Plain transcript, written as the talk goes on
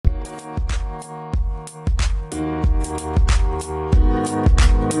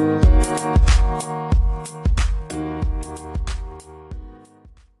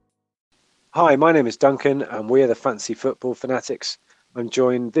Hi, my name is Duncan, and we are the Fantasy Football Fanatics. I'm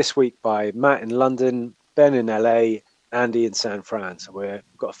joined this week by Matt in London, Ben in LA, Andy in San Fran. So we've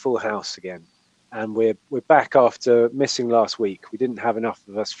got a full house again, and we're back after missing last week. We didn't have enough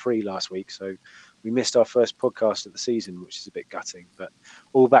of us free last week, so we missed our first podcast of the season, which is a bit gutting. But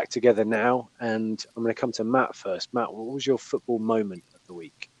all back together now, and I'm going to come to Matt first. Matt, what was your football moment of the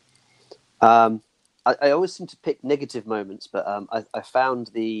week? Um, I always seem to pick negative moments, but I found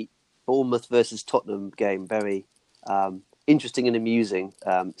the Bournemouth versus Tottenham game very interesting and amusing.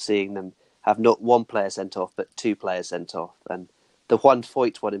 Seeing them have not one player sent off, but two players sent off, and the Juan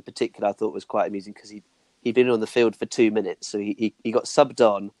Foyt one in particular, I thought was quite amusing because he'd been on the field for 2 minutes, so he got subbed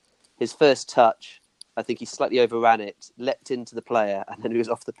on. His first touch, I think he slightly overran it, leapt into the player, and then he was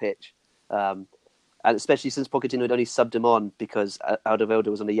off the pitch. Um, and especially since Pochettino had only subbed him on because Alderweireld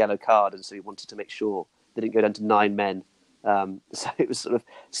was on a yellow card, and so he wanted to make sure they didn't go down to 9 men. So it was sort of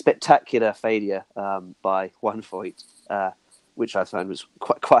spectacular failure by Juan Foyt, which I found was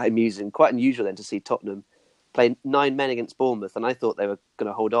quite amusing, quite unusual then to see Tottenham play 9 men against Bournemouth, and I thought they were going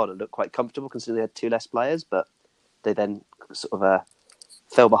to hold on and look quite comfortable considering they had two less players, but they then sort of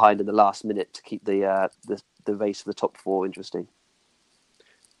fell behind in the last minute to keep the race for the top four interesting.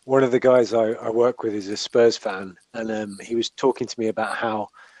 One of the guys I work with is a Spurs fan, and he was talking to me about how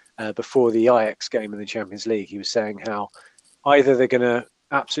before the Ajax game in the Champions League, he was saying how either they're going to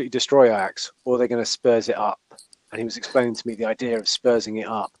absolutely destroy Ajax or they're going to Spurs it up. And he was explaining to me the idea of Spursing it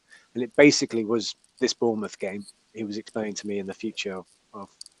up, and it basically was this Bournemouth game. He was explaining to me in the future of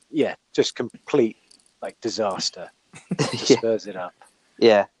yeah, just complete like disaster to Yeah. Spurs it up.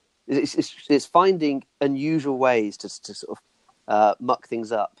 Yeah, it's finding unusual ways to sort of muck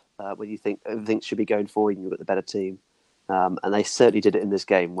things up when you think everything should be going forward and you've got the better team. And they certainly did it in this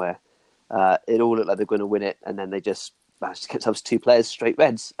game where it all looked like they're going to win it, and then they just managed to get themselves two players straight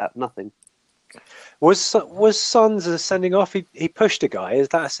reds out of nothing. Was Sons a sending off? He pushed a guy. Is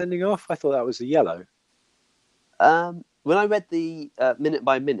that a sending off? I thought that was a yellow. When I read the minute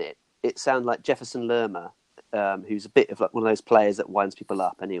by minute, it sounded like Jefferson Lerma, who's a bit of like one of those players that winds people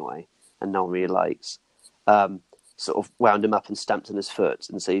up anyway, and no one really likes. Sort of wound him up and stamped on his foot,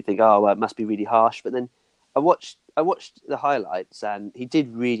 and so you think, oh, well, it must be really harsh. But then I watched the highlights, and he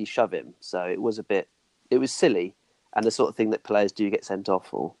did really shove him, so it was silly, and the sort of thing that players do get sent off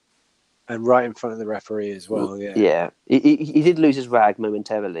for. And right in front of the referee as well. Yeah. Yeah, he did lose his rag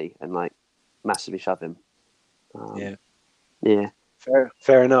momentarily and like massively shove him. Yeah. Yeah.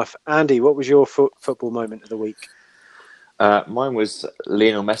 Fair enough. Andy, what was your football moment of the week? Mine was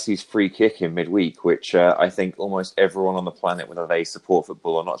Lionel Messi's free kick in midweek, which I think almost everyone on the planet, whether they support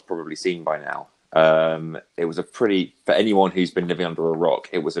football or not, has probably seen by now. It was for anyone who's been living under a rock,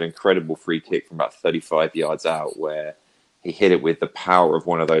 it was an incredible free kick from about 35 yards out where he hit it with the power of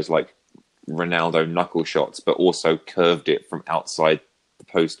one of those like Ronaldo knuckle shots, but also curved it from outside the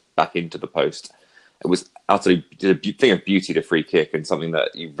post back into the post. It was utterly a thing of beauty to free kick and something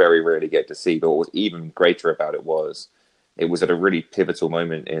that you very rarely get to see. But what was even greater about it was at a really pivotal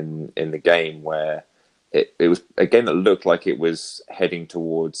moment in the game where it was a game that looked like it was heading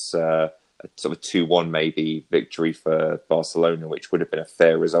towards a sort of 2-1 maybe victory for Barcelona, which would have been a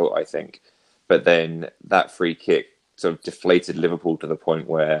fair result, I think. But then that free kick sort of deflated Liverpool to the point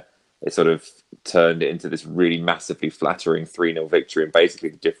where it sort of turned it into this really massively flattering 3-0 victory. And basically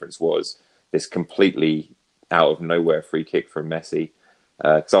the difference was this completely out of nowhere free kick from Messi.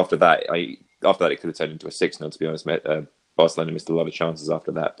 Because after that, it could have turned into a 6-0, to be honest. Barcelona missed a lot of chances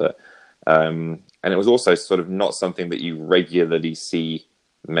after that. But and it was also sort of not something that you regularly see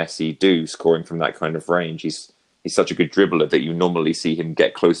Messi do, scoring from that kind of range. He's such a good dribbler that you normally see him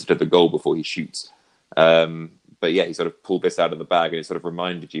get closer to the goal before he shoots. But yeah, he sort of pulled this out of the bag, and it sort of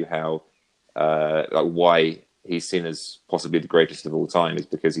reminded you how like why he's seen as possibly the greatest of all time is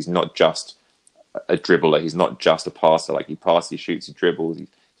because he's not just a dribbler. He's not just a passer. Like he passes, he shoots, he dribbles. His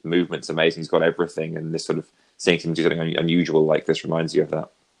movement's amazing. He's got everything, and this sort of seeing him do something unusual like this reminds you of that.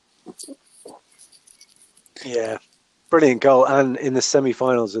 Yeah, brilliant goal, and in the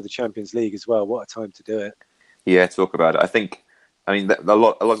semi-finals of the Champions League as well. What a time to do it! Yeah, talk about it. I mean, a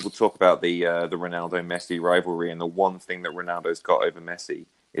lot of people talk about the Ronaldo Messi rivalry, and the one thing that Ronaldo's got over Messi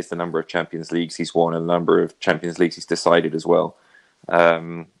is the number of Champions Leagues he's won and the number of Champions Leagues he's decided as well.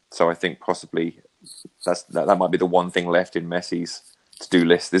 So I think possibly that might be the one thing left in Messi's to-do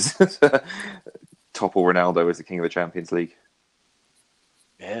list is topple Ronaldo as the king of the Champions League.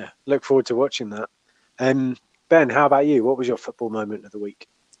 Yeah, look forward to watching that. Ben, how about you? What was your football moment of the week?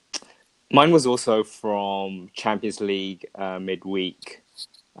 Mine was also from Champions League midweek.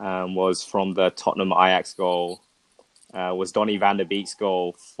 Was from the Tottenham Ajax goal. was Donny van der Beek's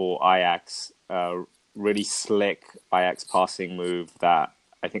goal for Ajax. Really slick Ajax passing move that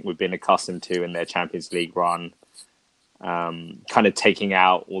I think we've been accustomed to in their Champions League run. Kind of taking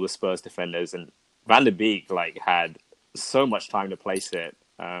out all the Spurs defenders, and Van der Beek had so much time to place it.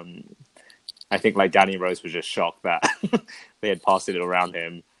 I think Danny Rose was just shocked that they had passed it around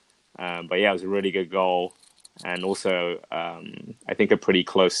him. But yeah, it was a really good goal, and also I think a pretty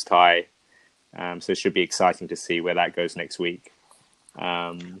close tie. So it should be exciting to see where that goes next week.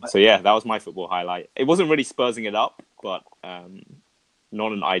 So yeah, that was my football highlight. It wasn't really Spursing it up, but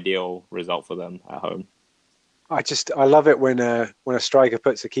not an ideal result for them at home. I love it when a striker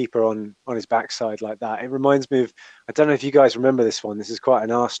puts a keeper on his backside like that. It reminds me of, I don't know if you guys remember this one. This is quite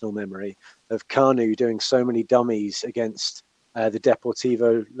an Arsenal memory of Kanu doing so many dummies against the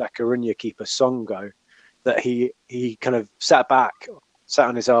Deportivo La Coruña keeper Songo that he kind of sat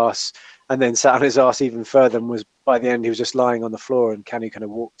on his arse, and then sat on his arse even further, and was by the end he was just lying on the floor, and Kanu kind of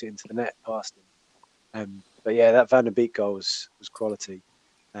walked it into the net past him. But yeah, that Van der Beek goal was quality.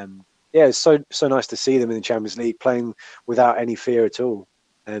 Yeah, it's so nice to see them in the Champions League playing without any fear at all,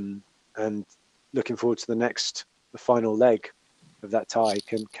 and looking forward to the final leg of that tie.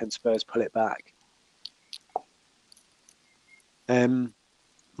 Can Spurs pull it back?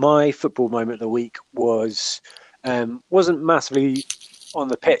 My football moment of the week wasn't massively on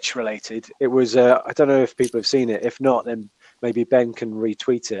the pitch related. It was I don't know if people have seen it. If not, then maybe Ben can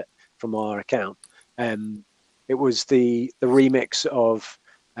retweet it from our account. It was the remix of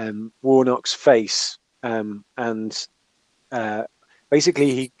Warnock's face, and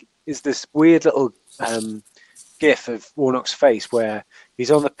basically he is this weird little gif of Warnock's face where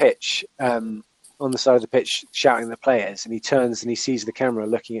he's on the pitch, on the side of the pitch shouting at the players, and he turns and he sees the camera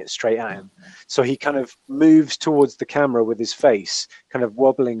looking it straight at him. So he kind of moves towards the camera with his face kind of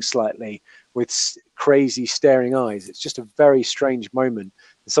wobbling slightly with crazy staring eyes. It's just a very strange moment.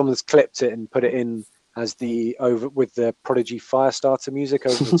 Someone's clipped it and put it in as with the Prodigy Firestarter music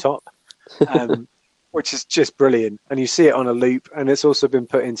over the top, which is just brilliant. And you see it on a loop, and it's also been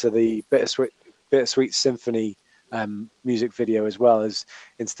put into the Bittersweet Symphony music video as well, as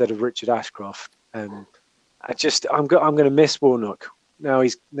instead of Richard Ashcroft. I'm going to miss Warnock now.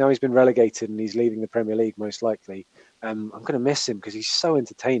 He's been relegated and he's leaving the Premier League most likely. I'm going to miss him because he's so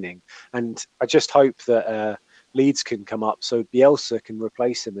entertaining, and I just hope that Leeds can come up so Bielsa can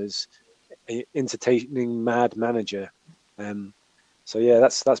replace him as entertaining mad manager. So yeah,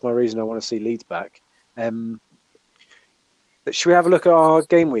 that's my reason I want to see Leeds back. But should we have a look at our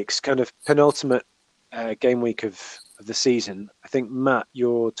game weeks, kind of penultimate game week of the season? I think Matt,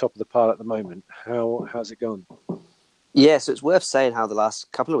 you're top of the pile at the moment. How's it gone? Yeah, so it's worth saying how the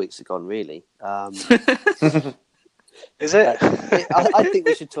last couple of weeks have gone, really. Is it? I think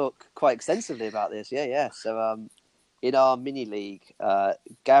we should talk quite extensively about this. Yeah. So in our mini league,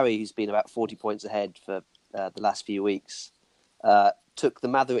 Gary, who's been about 40 points ahead for the last few weeks, took the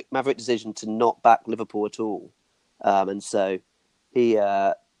Maverick decision to not back Liverpool at all. And so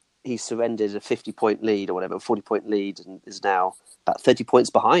he surrendered a 50-point lead or whatever, a 40-point lead, and is now about 30 points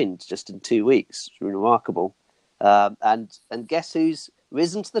behind just in 2 weeks. It's remarkable. And guess who's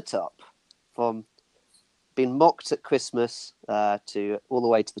risen to the top from being mocked at Christmas to all the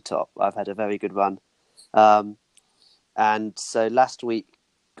way to the top? I've had a very good run. And so last week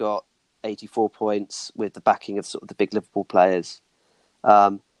got 84 points with the backing of sort of the big Liverpool players.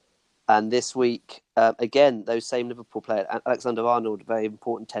 And this week, again, those same Liverpool players, Alexander-Arnold, very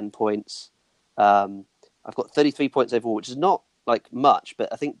important 10 points. I've got 33 points overall, which is not like much, but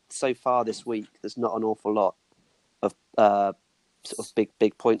I think so far this week, there's not an awful lot of sort of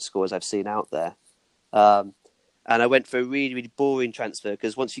big point scores I've seen out there. And I went for a really, really boring transfer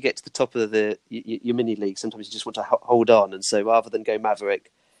because once you get to the top of your mini league, sometimes you just want to hold on. And so rather than go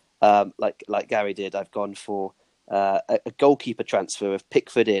Maverick, like Gary did, I've gone for a goalkeeper transfer of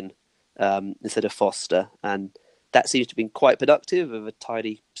Pickford in instead of Foster, and that seems to have been quite productive, of a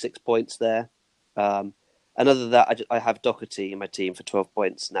tidy 6 points there. And other than that, I have Doherty in my team for 12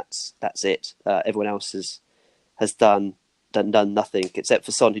 points, and that's it. Everyone else has done nothing except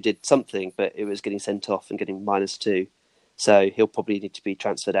for Son, who did something, but it was getting sent off and getting -2. So he'll probably need to be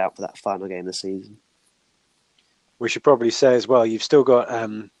transferred out for that final game of the season. We should probably say as well, you've still got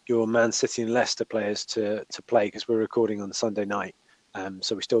your Man City and Leicester players to play, because we're recording on Sunday night.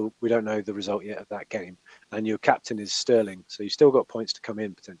 So we don't know the result yet of that game. And your captain is Sterling, so you've still got points to come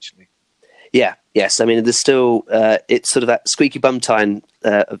in potentially. Yeah, yes. I mean, there's still it's sort of that squeaky bum time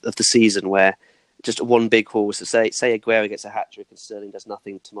of the season where just one big haul. So say Aguero gets a hat-trick and Sterling does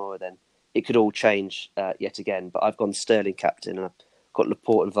nothing tomorrow, then it could all change yet again. But I've gone Sterling captain, and I've got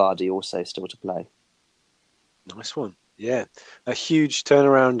Laporte and Vardy also still to play. Nice one. Yeah, a huge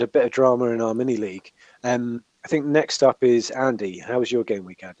turnaround, a bit of drama in our mini league. I think next up is Andy. How was your game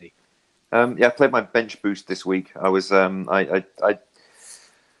week, Andy? Yeah, I played my bench boost this week. I was I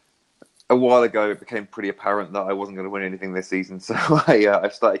a while ago, it became pretty apparent that I wasn't going to win anything this season. So I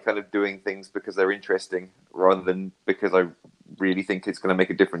started kind of doing things because they're interesting rather than because I really think it's going to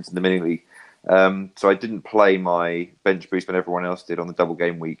make a difference in the mini league. So I didn't play my bench boost when everyone else did on the double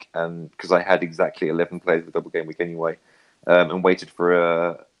game week, and because I had exactly 11 players with double game week anyway, and waited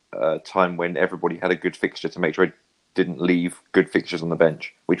for a time when everybody had a good fixture to make sure I didn't leave good fixtures on the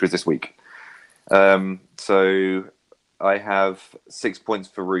bench, which was this week. So I have 6 points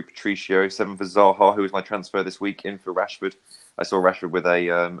for Rui Patricio, 7 for Zaha, who was my transfer this week, in for Rashford. I saw Rashford with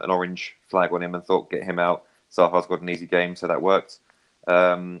an orange flag on him and thought, get him out. Zaha's got an easy game, so that worked.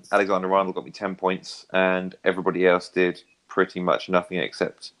 Alexander-Arnold got me 10 points, and everybody else did pretty much nothing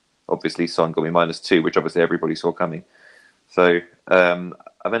except, obviously, Son got me -2, which obviously everybody saw coming. So I've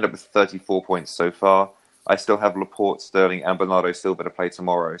ended up with 34 points so far. I still have Laporte, Sterling, and Bernardo Silva to play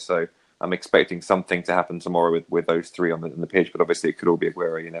tomorrow, so I'm expecting something to happen tomorrow with those three on the pitch, but obviously it could all be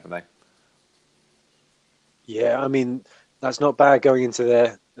Aguero, you never know. Yeah, I mean, that's not bad going into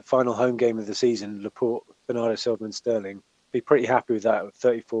the final home game of the season. Laporte, Bernardo Silva and Sterling. Be pretty happy with that, with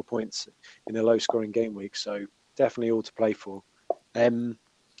 34 points in a low-scoring game week, so definitely all to play for. I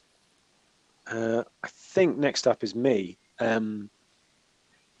think next up is me. I'll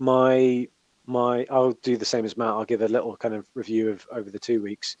do the same as Matt. I'll give a little kind of review of over the 2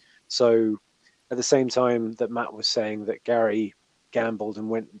 weeks. So at the same time that Matt was saying that Gary gambled and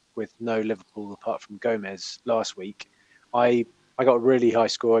went with no Liverpool apart from Gomez last week, I got a really high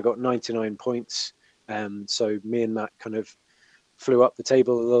score. I got 99 points. So me and Matt kind of flew up the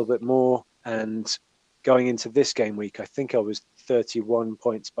table a little bit more. And going into this game week, I think I was 31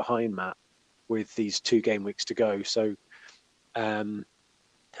 points behind Matt with these 2 game weeks to go. So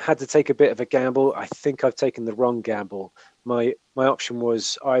had to take a bit of a gamble. I think I've taken the wrong gamble. My option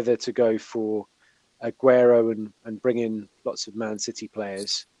was either to go for Aguero and bring in lots of Man City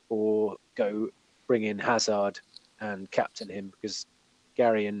players, or go bring in Hazard and captain him, because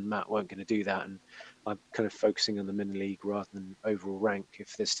Gary and Matt weren't going to do that, and I'm kind of focusing on the mini league rather than overall rank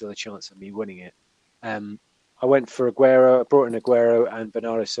if there's still a chance of me winning it. I went for Aguero. I brought in Aguero and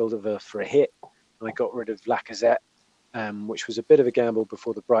Bernardo Silva for a hit, and I got rid of Lacazette, which was a bit of a gamble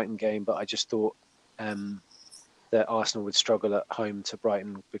before the Brighton game, but I just thought that Arsenal would struggle at home to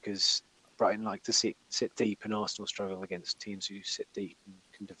Brighton, because Brighton like to sit deep, and Arsenal struggle against teams who sit deep and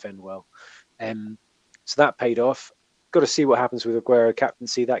can defend well. So that paid off. Got to see what happens with Aguero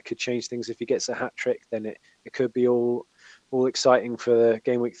captaincy. That could change things. If he gets a hat trick, then it could be all exciting for the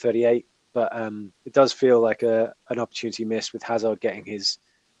game week 38. But it does feel like an opportunity missed, with Hazard getting his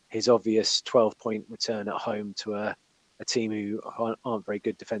obvious 12-point return at home to a team who aren't very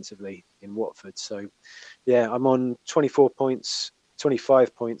good defensively in Watford. So, yeah, I'm on 24 points,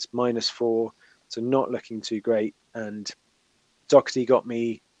 25 points, -4, so not looking too great. And Doherty got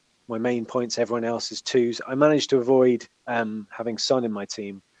me my main points, everyone else is 2s. I managed to avoid having Son in my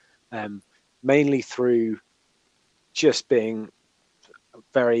team, mainly through just being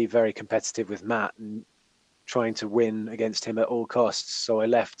very, very competitive with Matt and trying to win against him at all costs. So I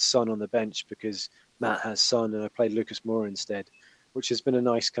left Son on the bench because Matt has Son, and I played Lucas Moura instead, which has been a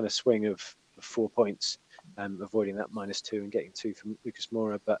nice kind of swing of 4 points, avoiding that -2 and getting 2 from Lucas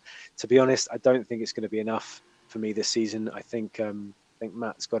Moura. But to be honest, I don't think it's going to be enough for me this season. I think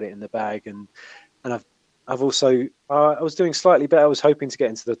Matt's got it in the bag, and I've also I was doing slightly better. I was hoping to get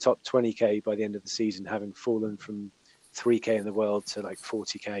into the top 20k by the end of the season, having fallen from 3k in the world to like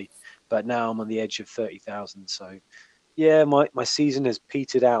 40k, but now I'm on the edge of 30,000. So yeah, my season has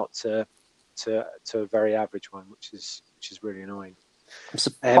petered out to a very average one, which is really annoying. I'm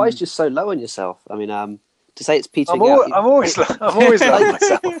surprised you're so low on yourself. I mean, to say it's petering out. I'm always low on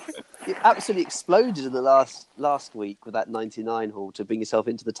myself. You absolutely exploded in the last week with that 99 haul to bring yourself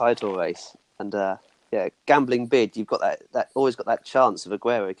into the title race. And gambling bid, you've got that always got that chance of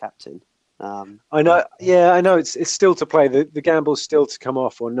Aguero captain. I know. Yeah, I know. It's still to play. The gamble's still to come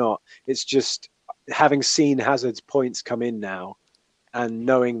off or not. It's just having seen Hazard's points come in now, and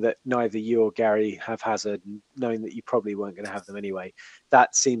knowing that neither you or Gary have Hazard, and knowing that you probably weren't going to have them anyway,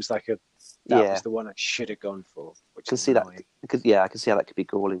 that seems like that was the one I should have gone for. Which I can see annoying. I can see how that could be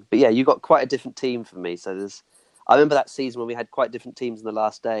galling. But yeah, you got quite a different team from me. So I remember that season when we had quite different teams in the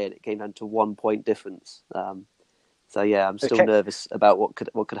last day, and it came down to 1 point difference. So yeah, I'm still nervous about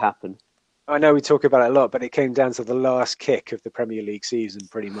what could happen. I know we talk about it a lot, but it came down to the last kick of the Premier League season,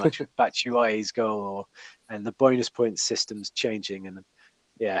 pretty much. Batshuayi's goal, and the bonus point system's changing, and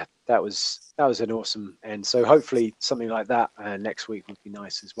yeah, that was an awesome end. So hopefully something like that next week would be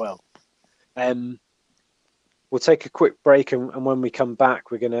nice as well. We'll take a quick break, and when we come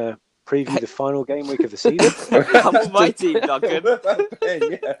back, we're going to preview the final game week of the season. Come on, my team, Duncan.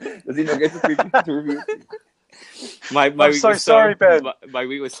 Does he not get to review? My I'm week so was sorry, Ben. My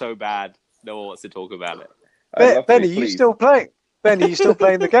week was so bad. No one wants to talk about it. Ben, are you still playing? Ben, are you still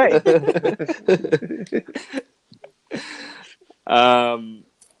playing the game?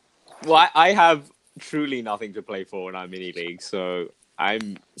 Well, I have truly nothing to play for in our mini league, so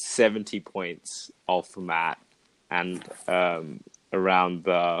I'm 70 points off Matt and around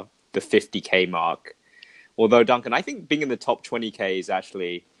the 50k mark. Although, Duncan, I think being in the top 20k is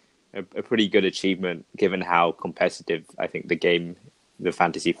actually a pretty good achievement given how competitive I think the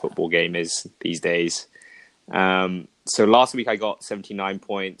fantasy football game is these days. So last week I got 79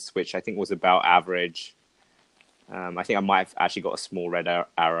 points, which I think was about average. I think I might have actually got a small red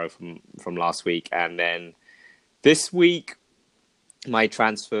arrow from last week. And then this week, my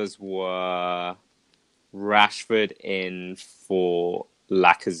transfers were Rashford in for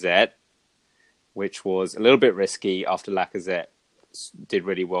Lacazette, which was a little bit risky after Lacazette did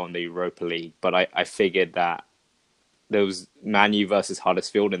really well in the Europa League. But I figured that there was Man U versus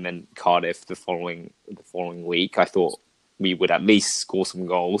Huddersfield and then Cardiff the following week. I thought we would at least score some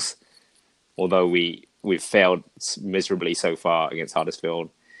goals, although we've failed miserably so far against Huddersfield.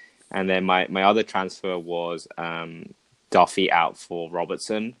 And then my other transfer was Duffy out for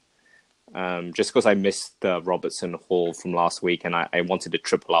Robertson, just because I missed the Robertson haul from last week, and I wanted to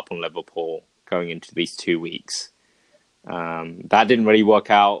triple up on Liverpool going into these 2 weeks. That didn't really work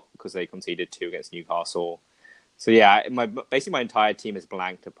out because they conceded 2 against Newcastle. So yeah, basically my entire team is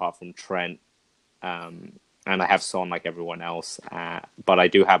blanked apart from Trent, and I have Son like everyone else. But I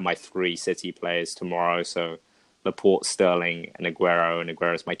do have my 3 City players tomorrow, so Laporte, Sterling, and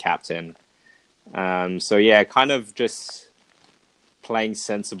Aguero is my captain. So yeah, kind of just playing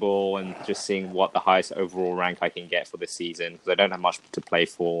sensible and just seeing what the highest overall rank I can get for this season, because I don't have much to play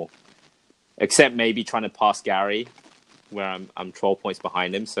for, except maybe trying to pass Gary, where I'm 12 points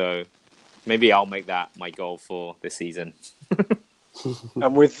behind him. So maybe I'll make that my goal for this season.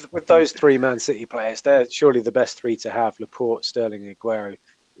 And with those 3 Man City players, they're surely the best 3 to have: Laporte, Sterling, and Aguero.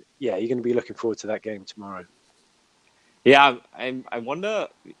 Yeah, you're going to be looking forward to that game tomorrow. Yeah, I wonder.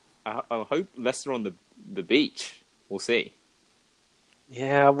 I hope Leicester on the beach. We'll see.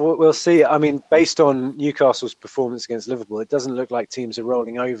 Yeah, we'll see. I mean, based on Newcastle's performance against Liverpool, it doesn't look like teams are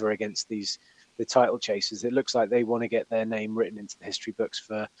rolling over against the title chasers. It looks like they want to get their name written into the history books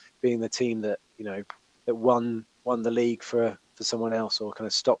for being the team that won the league for someone else, or kind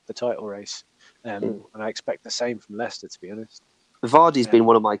of stopped the title race. And I expect the same from Leicester, to be honest. Vardy's been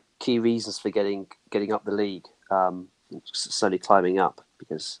one of my key reasons for getting up the league, slowly climbing up,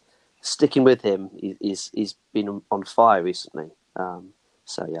 because sticking with him, he's been on fire recently.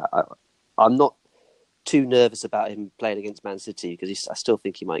 So yeah, I'm not too nervous about him playing against Man City, because I still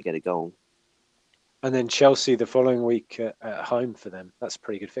think he might get a goal. And then Chelsea the following week at home for them. That's a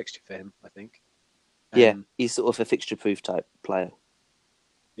pretty good fixture for him, I think. Yeah, he's sort of a fixture-proof type player.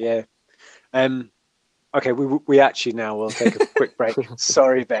 Yeah. Okay, we actually now will take a quick break.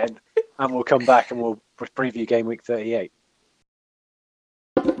 Sorry, Ben. And we'll come back and we'll preview game week 38.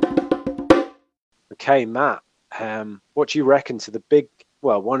 Okay, Matt. What do you reckon to the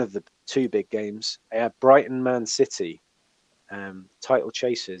one of the 2 big games? Brighton, Man City, title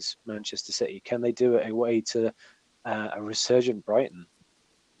chasers, Manchester City. Can they do it away to a resurgent Brighton?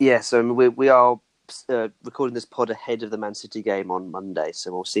 Yeah, so we are recording this pod ahead of the Man City game on Monday,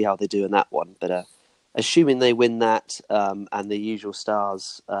 so we'll see how they do in that one. But assuming they win that, and the usual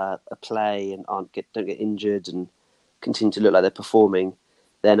stars play and don't get injured and continue to look like they're performing,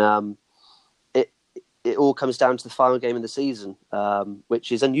 then it all comes down to the final game of the season,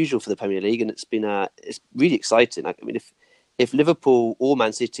 which is unusual for the Premier League, and it's really exciting. I mean, if Liverpool or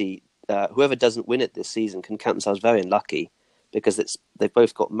Man City, whoever doesn't win it this season, can count themselves very unlucky, because they've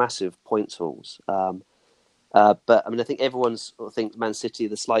both got massive points hauls. But I mean, I think everyone sort of thinks Man City are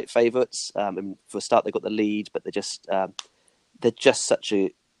the slight favourites. And for a start, they got the lead, but they're just such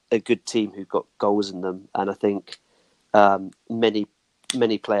a good team who've got goals in them, and I think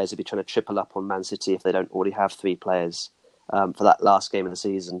many players will be trying to triple up on Man City if they don't already have 3 players for that last game of the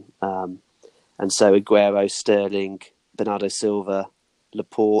season. And so Aguero, Sterling, Bernardo Silva,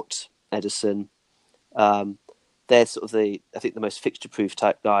 Laporte, Ederson, they're sort of I think the most fixture-proof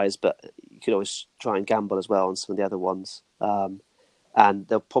type guys, but you could always try and gamble as well on some of the other ones. And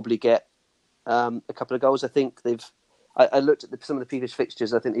they'll probably get a couple of goals. I think I looked at some of the previous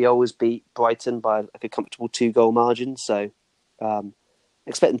fixtures. I think they always beat Brighton by like a comfortable 2-goal margin. So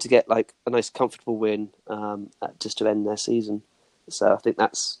expect them to get like a nice comfortable win just to end their season. So I think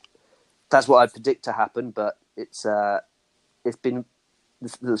that's what I predict to happen. But it's been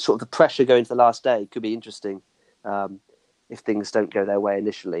the sort of the pressure going to the last day could be interesting if things don't go their way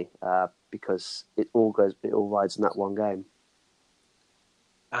initially, because it all rides in that one game.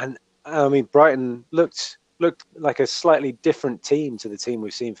 And I mean, Brighton looked like a slightly different team to the team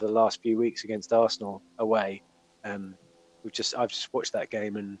we've seen for the last few weeks against Arsenal away. I've just watched that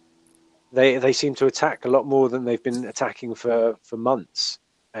game, and they seem to attack a lot more than they've been attacking for months.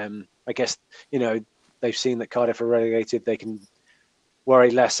 I guess, they've seen that Cardiff are relegated. They can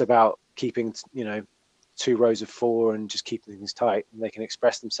worry less about keeping, 2 rows of 4 and just keeping things tight, and they can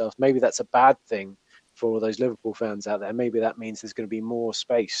express themselves. Maybe that's a bad thing for all those Liverpool fans out there. Maybe that means there's going to be more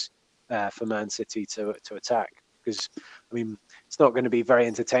space for Man City to attack, because I mean, it's not going to be very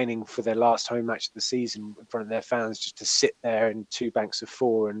entertaining for their last home match of the season in front of their fans just to sit there in 2 banks of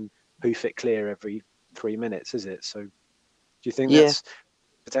 4 and hoof it clear every 3 minutes, is it? So do you think that's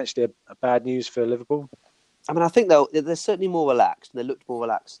potentially a bad news for Liverpool? I mean, I think they're certainly more relaxed, and they looked more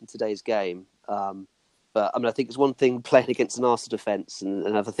relaxed in today's game. But I mean, I think it's one thing playing against an Arsenal defence and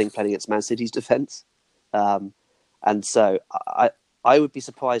another thing playing against Man City's defence. And so I would be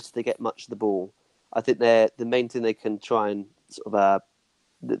surprised if they get much of the ball. I think the main thing they can try and sort of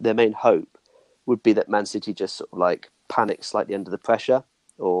their main hope would be that Man City just sort of like panic slightly under the pressure,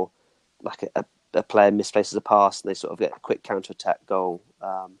 or like a player misplaces a pass and they sort of get a quick counter-attack goal.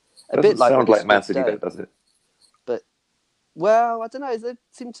 A bit like sound like Man City, then, does it? But well, I don't know. They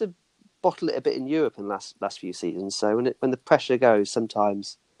seem to bottle it a bit in Europe in the last few seasons. So when the pressure goes,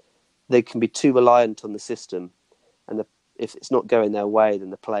 sometimes they can be too reliant on the system, and if it's not going their way,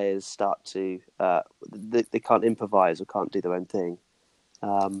 then the players start to they can't improvise or can't do their own thing.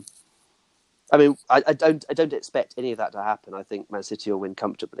 I mean, I don't expect any of that to happen. I think Man City will win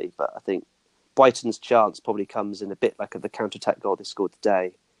comfortably, but I think Brighton's chance probably comes in a bit like of the counter-attack goal they scored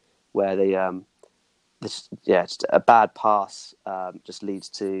today, where they just a bad pass just leads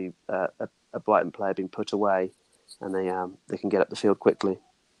to a Brighton player being put away, and they can get up the field quickly.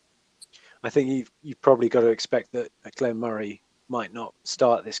 I think you've probably got to expect that Glenn Murray might not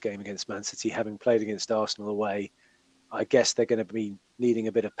start this game against Man City, having played against Arsenal away. I guess they're going to be needing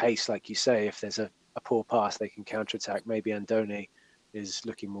a bit of pace, like you say. If there's a poor pass, they can counter-attack. Maybe Andone is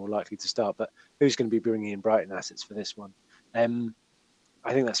looking more likely to start, but who's going to be bringing in Brighton assets for this one?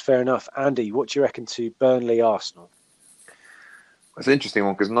 I think that's fair enough. Andy, what do you reckon to Burnley-Arsenal? It's an interesting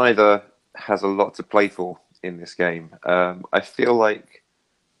one because neither has a lot to play for in this game. I feel like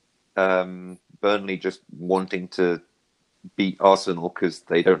Burnley just wanting to beat Arsenal because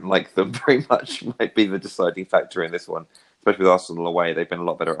they don't like them very much might be the deciding factor in this one, especially with Arsenal away. They've been a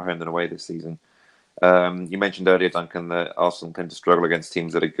lot better at home than away this season. You mentioned earlier, Duncan, that Arsenal tend to struggle against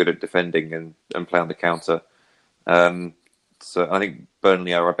teams that are good at defending and play on the counter. So I think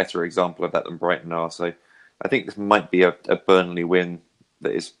Burnley are a better example of that than Brighton are. So I think this might be a Burnley win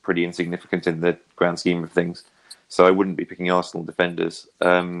that is pretty insignificant in the grand scheme of things. So I wouldn't be picking Arsenal defenders.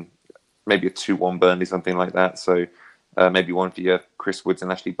 Maybe a 2-1 Burnley, something like that. So maybe one for your Chris Woods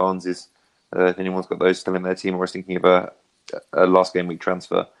and Ashley Barneses, if anyone's got those still in their team or is thinking of a last game week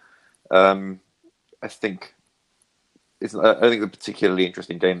transfer. I think it's a particularly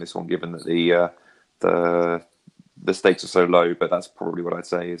interesting game, this one, given that the stakes are so low. But that's probably what I'd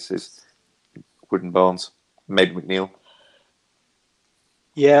say is Wood and Barnes, maybe McNeil.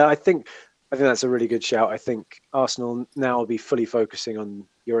 Yeah, I think that's a really good shout. I think Arsenal now will be fully focusing on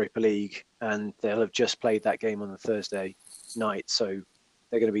Europa League, and they'll have just played that game on the Thursday night, so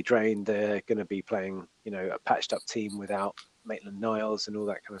they're going to be drained. They're going to be playing, a patched up team without Maitland-Niles and all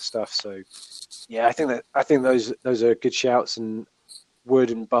that kind of stuff. So, yeah, I think those are good shouts, and Wood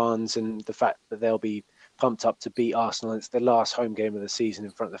and Barnes, and the fact that they'll be pumped up to beat Arsenal. It's their last home game of the season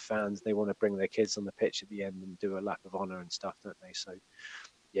in front of the fans. They want to bring their kids on the pitch at the end and do a lap of honour and stuff, don't they? So,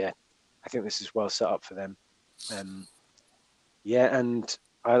 yeah, I think this is well set up for them. And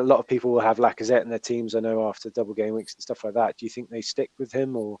a lot of people will have Lacazette in their teams, I know, after double game weeks and stuff like that. Do you think they stick with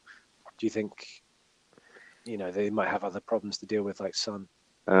him, or do you think, they might have other problems to deal with, like Son?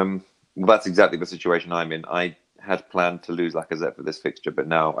 Well, that's exactly the situation I'm in. I had planned to lose Lacazette for this fixture, but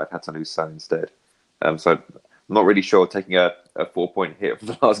now I've had to lose Son instead. So I'm not really sure taking a 4-point hit for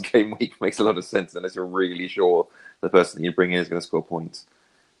the last game week makes a lot of sense unless you're really sure the person that you bring in is going to score points.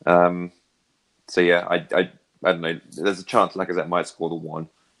 So yeah, I don't know. There's a chance Lacazette might score the 1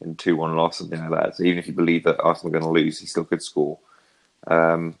 in 2-1 loss, something like that. So even if you believe that Arsenal are going to lose, he still could score.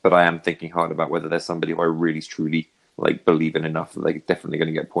 But I am thinking hard about whether there's somebody who I really truly believe in enough that they're definitely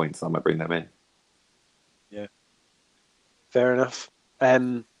going to get points. I might bring them in. Yeah, fair enough.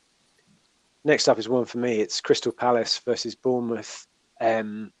 Next up is one for me. It's Crystal Palace versus Bournemouth.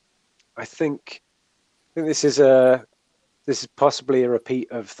 I think this is possibly a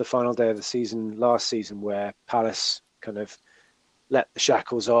repeat of the final day of the season last season, where Palace kind of let the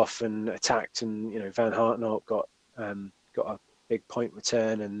shackles off and attacked, and Van Hartnott got a big point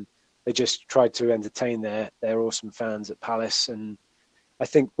return, and they just tried to entertain their awesome fans at Palace. And I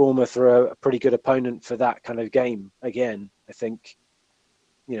think Bournemouth are a pretty good opponent for that kind of game. Again, I think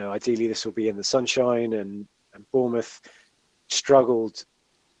ideally this will be in the sunshine, and Bournemouth struggled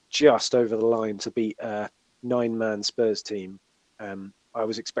just over the line to beat a 9-man Spurs team. I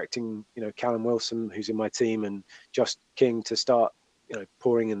was expecting, Callum Wilson, who's in my team, and Josh King to start,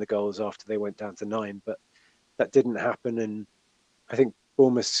 pouring in the goals after they went down to 9, but that didn't happen. And I think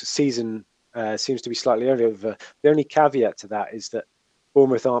Bournemouth's season seems to be slightly over. The only caveat to that is that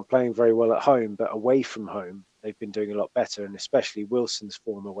Bournemouth aren't playing very well at home, but away from home, they've been doing a lot better, and especially Wilson's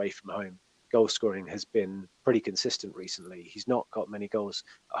form away from home. Goal scoring has been pretty consistent recently. He's not got many goals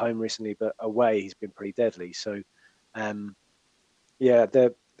at home recently, but away he's been pretty deadly. So, there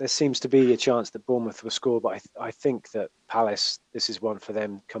seems to be a chance that Bournemouth will score, but I think that Palace, this is one for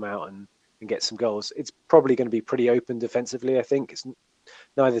them to come out and get some goals. It's probably going to be pretty open defensively, I think.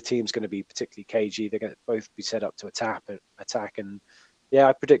 Neither team's going to be particularly cagey. They're going to both be set up to attack. And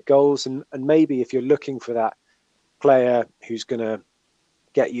I predict goals. And maybe if you're looking for that player who's going to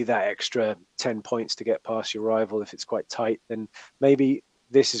get you that extra 10 points to get past your rival if it's quite tight, then maybe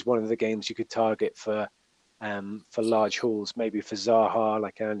this is one of the games you could target for large hauls, maybe for Zaha,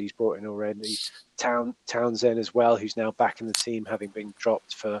 like Andy's brought in already, Townsend as well, who's now back in the team, having been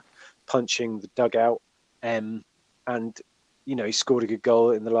dropped for punching the dugout. And, he scored a good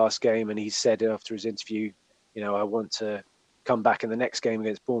goal in the last game, and he said after his interview, I want to come back in the next game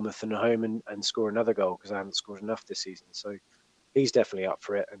against Bournemouth and home and score another goal because I haven't scored enough this season. So he's definitely up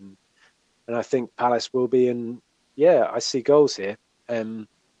for it. And I think Palace will be. And I see goals here.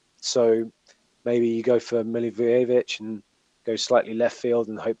 So maybe you go for Milivojevic and go slightly left field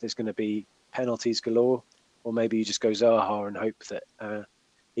and hope there's going to be penalties galore. Or maybe you just go Zaha and hope that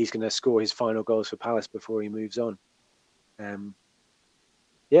he's going to score his final goals for Palace before he moves on.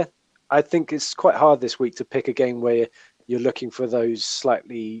 I think it's quite hard this week to pick a game where you're looking for those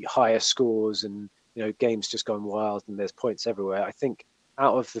slightly higher scores and, games just gone wild and there's points everywhere. I think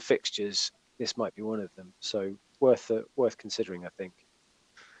out of the fixtures, this might be one of them. So worth considering, I think.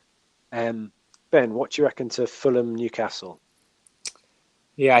 Ben, what do you reckon to Fulham Newcastle?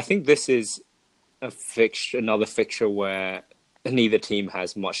 Yeah, I think this is another fixture where neither team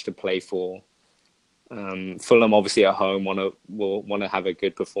has much to play for. Fulham obviously at home will want to have a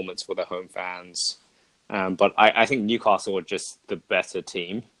good performance for their home fans. But I think Newcastle are just the better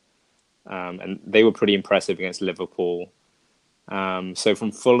team. And they were pretty impressive against Liverpool. So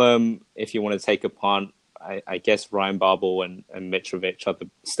from Fulham, if you want to take a punt, I guess Ryan Babel and Mitrovic are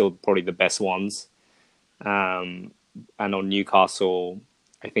still probably the best ones. And on Newcastle,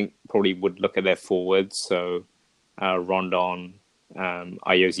 I think probably would look at their forwards. So Rondon,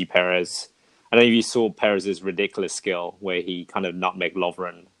 Ayoze Perez. I don't know if you saw Perez's ridiculous skill where he kind of nutmegged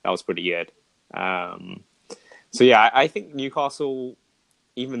Lovren. That was pretty good. I think Newcastle,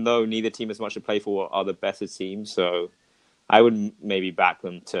 even though neither team has much to play for, are the better team. So I would maybe back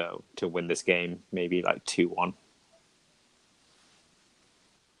them to win this game, maybe like 2-1.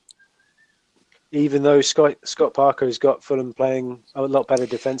 Even though Scott Parker has got Fulham playing a lot better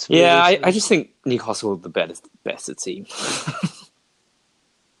defensively. Yeah, I just think Newcastle are the better team.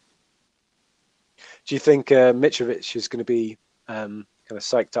 Do you think Mitrovic is going to be kind of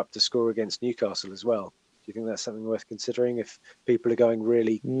psyched up to score against Newcastle as well? Do you think that's something worth considering if people are going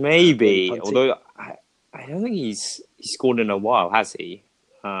really... Maybe, although I don't think he's scored in a while, has he?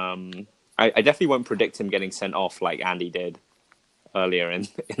 I definitely won't predict him getting sent off like Andy did earlier in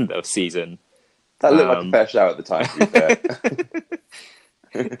the season. That looked like a fair shout at the time, to be fair.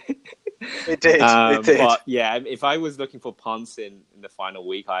 It did. But yeah, if I was looking for punts in the final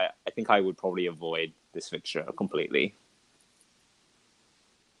week, I think I would probably avoid this fixture completely.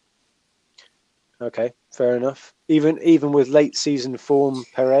 Okay, fair enough. Even with late season form,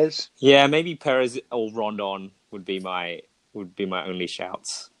 Perez. Yeah, maybe Perez or Rondon would be my only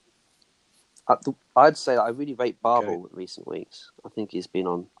shouts. I'd say that I really rate Babel in recent weeks. I think he's been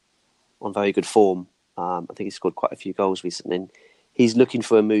on very good form. I think he's scored quite a few goals recently. And he's looking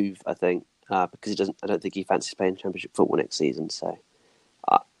for a move, I think, because I don't think he fancies playing Championship football next season. So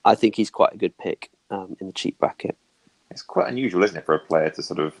I think he's quite a good pick in the cheap bracket. It's quite unusual, isn't it, for a player to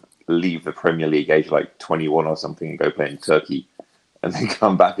sort of leave the Premier League age like 21 or something and go play in Turkey and then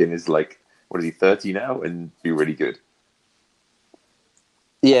come back and is like, what is he, 30 now, and be really good?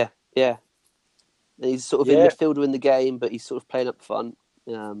 Yeah, yeah. He's sort of in Yeah. midfielder in the game, but he's sort of playing up front.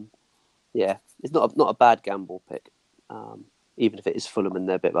 Yeah, it's not a bad gamble pick, even if it is Fulham and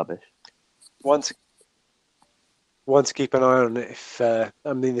they're a bit rubbish. One to keep an eye on. If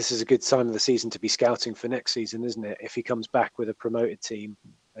I mean, this is a good sign of the season to be scouting for next season, isn't it? If he comes back with a promoted team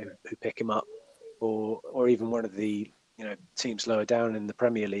who pick him up, or even one of the teams lower down in the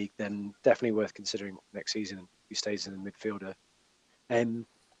Premier League, then definitely worth considering next season if he stays in the midfielder.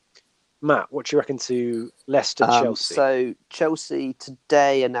 Matt, what do you reckon to Leicester Chelsea? So Chelsea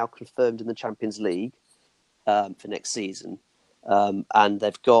today are now confirmed in the Champions League for next season, and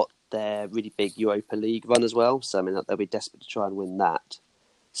they've got their really big Europa League run as well. So I mean, they'll be desperate to try and win that.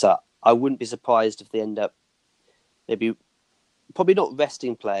 So I wouldn't be surprised if they end up probably not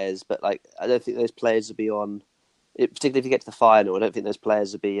resting players, but like I don't think those players will be on. Particularly if you get to the final, I don't think those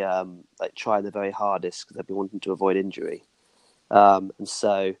players will be like trying their very hardest because they'll be wanting to avoid injury. And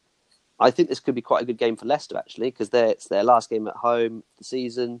so I think this could be quite a good game for Leicester actually because it's their last game at home of the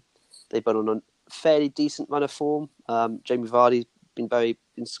season. They've been on a fairly decent run of form. Jamie Vardy's been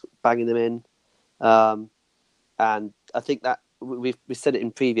banging them in, and I think that we've said it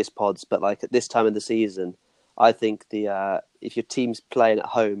in previous pods, but like at this time of the season, I think if your team's playing at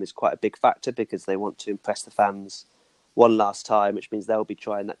home is quite a big factor because they want to impress the fans one last time, which means they'll be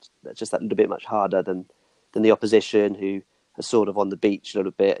trying that little bit much harder than the opposition who are sort of on the beach a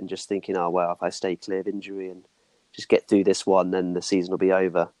little bit and just thinking, oh well, if I stay clear of injury and just get through this one, then the season will be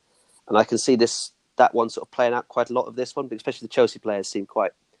over. And I can see that one sort of playing out quite a lot of this one, but especially the Chelsea players seem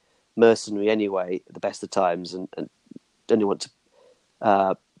quite mercenary anyway at the best of times, and don't want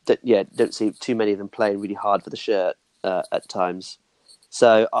to. Don't see too many of them playing really hard for the shirt at times.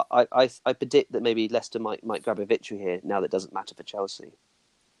 So I predict that maybe Leicester might grab a victory here now that it doesn't matter for Chelsea.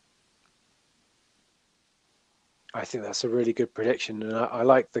 I think that's a really good prediction, and I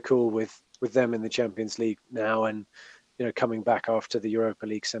like the call with them in the Champions League now, and coming back after the Europa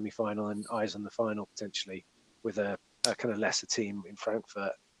League semi-final and eyes on the final potentially with a kind of lesser team in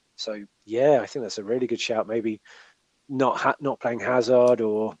Frankfurt. So yeah, I think that's a really good shout. Maybe not playing Hazard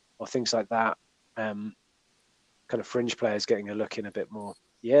or things like that. Kind of fringe players getting a look in a bit more.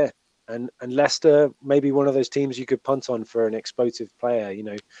 Yeah, and Leicester maybe one of those teams you could punt on for an explosive player.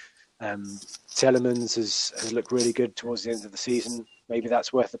 Tielemans has looked really good towards the end of the season. Maybe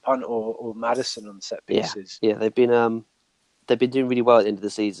that's worth a punt, or Maddison on set pieces. Yeah, they've been doing really well at the end of the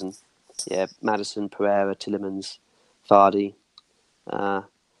season. Yeah, Maddison, Pereira, Tielemans, Vardy.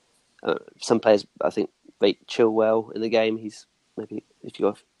 Some players I think rate Chilwell in the game. He's maybe if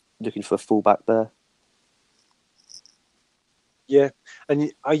you're looking for a fullback there. Yeah,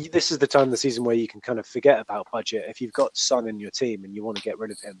 and this is the time of the season where you can kind of forget about budget. If you've got Son in your team and you want to get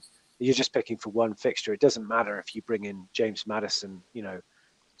rid of him, you're just picking for one fixture. It doesn't matter if you bring in James Maddison,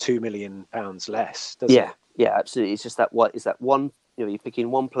 £2 million less, does it? Yeah, absolutely. It's just that one. You're picking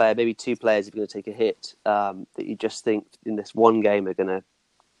one player, maybe two players if you're going to take a hit that you just think in this one game are going to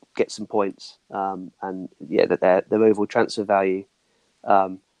get some points, and that their overall transfer value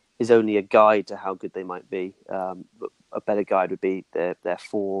is only a guide to how good they might be. But a better guide would be their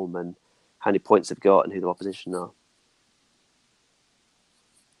form and how many points they've got and who the opposition are.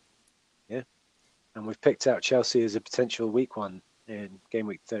 Yeah, and we've picked out Chelsea as a potential week one in game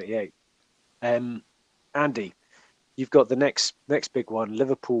week 38. Andy, you've got the next big one,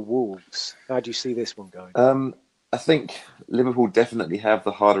 Liverpool Wolves. How do you see this one going? I think Liverpool definitely have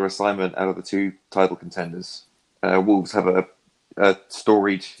the harder assignment out of the two title contenders. Wolves have a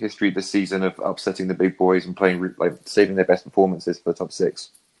storied history this season of upsetting the big boys and playing saving their best performances for the top six.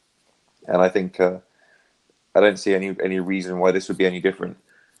 And I think I don't see any reason why this would be any different.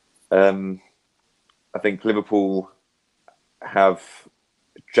 I think Liverpool have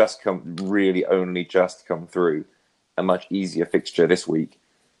only just come through a much easier fixture this week.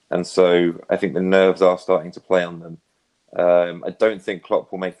 And so I think the nerves are starting to play on them. I don't think Klopp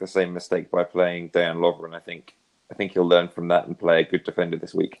will make the same mistake by playing Dejan Lovren. I think he'll learn from that and play a good defender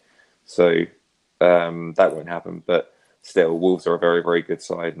this week. So that won't happen. But still, Wolves are a very, very good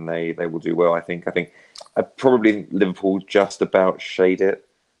side, and they will do well. I think probably Liverpool just about shade it.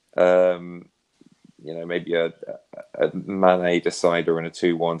 Maybe a Mane decider and a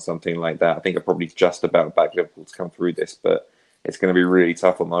 2-1, something like that. I think I probably just about back Liverpool to come through this, but it's going to be really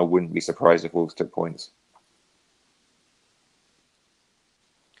tough on them. I wouldn't be surprised if Wolves took points.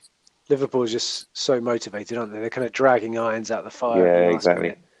 Liverpool is just so motivated, aren't they? They're kind of dragging irons out the fire. Yeah,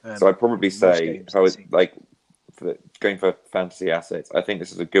 exactly. So I'd probably say, if I was going for fantasy assets, I think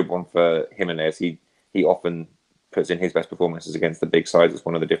this is a good one for Jimenez. He often puts in his best performances against the big sides as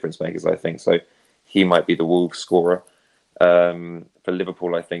one of the difference makers, I think. So he might be the Wolves scorer. For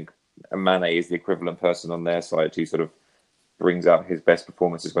Liverpool, I think Mane is the equivalent person on their side who sort of brings out his best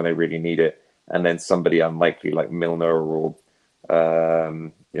performances when they really need it. And then somebody unlikely like Milner or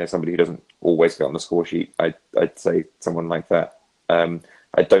somebody who doesn't always get on the score sheet. I'd say someone like that.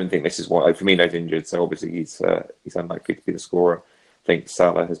 I don't think this is what Firmino's injured, so obviously he's unlikely to be the scorer. I think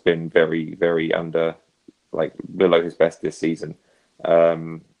Salah has been very, very below his best this season,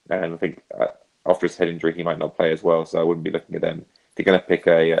 and I think after his head injury he might not play as well. So I wouldn't be looking at them. If you're going to pick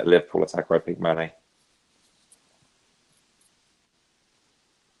a Liverpool attacker, I'd pick Mane.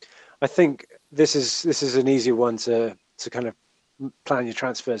 I think this is an easier one to kind of plan your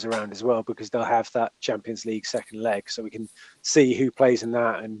transfers around as well, because they'll have that Champions League second leg, so we can see who plays in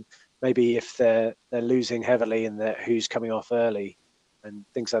that, and maybe if they're losing heavily and who's coming off early and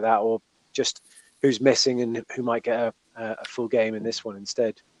things like that, or just who's missing and who might get a full game in this one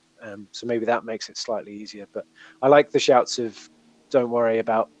instead. So maybe that makes it slightly easier. But I like the shouts of don't worry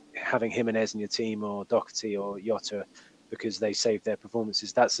about having Jimenez in your team or Doherty or Jota because they saved their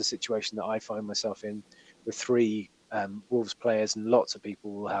performances. That's the situation that I find myself in with three Wolves players, and lots of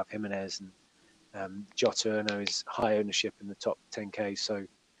people will have Jimenez and Jota. I know is high ownership in the top 10k. So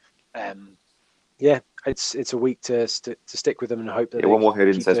it's a week to stick with them and hope that. One more thing I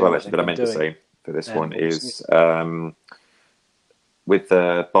didn't say as well, actually, but I meant to say for this one is with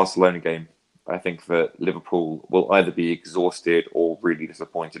the Barcelona game. I think that Liverpool will either be exhausted or really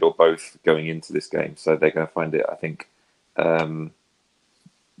disappointed, or both going into this game. So they're going to find it. I think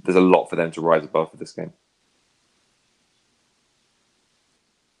there's a lot for them to rise above for this game.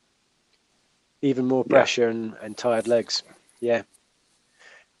 Even more pressure and tired legs. Yeah.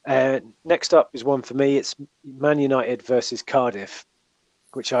 Next up is one for me. It's Man United versus Cardiff,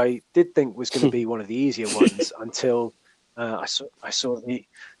 which I did think was going to be one of the easier ones until I saw the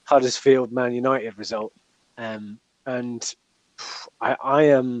Huddersfield Man United result. And I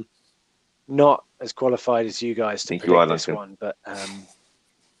am not as qualified as you guys to predict this one, but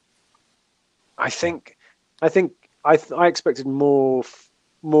I expected more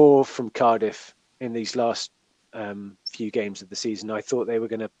from Cardiff in these last few games of the season. I thought they were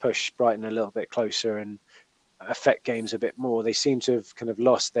going to push Brighton a little bit closer and affect games a bit more. They seem to have kind of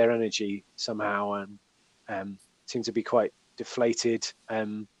lost their energy somehow and seem to be quite deflated.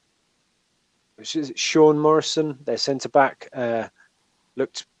 Sean Morrison, their centre-back,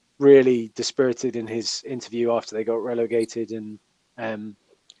 looked really dispirited in his interview after they got relegated. And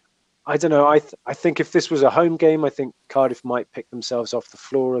I don't know, I think if this was a home game, I think Cardiff might pick themselves off the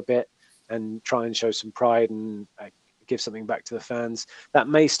floor a bit and try and show some pride and give something back to the fans. That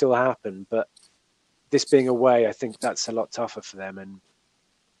may still happen, but this being away, I think that's a lot tougher for them. And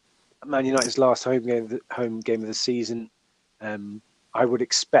Man United's last home game of the season, I would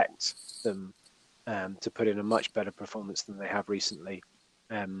expect them to put in a much better performance than they have recently.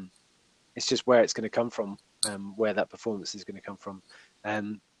 It's just where it's going to come from, where that performance is going to come from.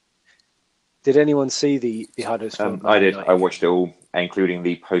 Did anyone see the Huddersfield? I did. I watched it all, including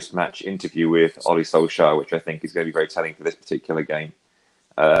the post-match interview with Ole Solskjaer, which I think is going to be very telling for this particular game.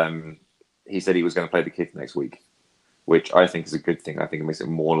 He said he was going to play the kids next week, which I think is a good thing. I think it makes it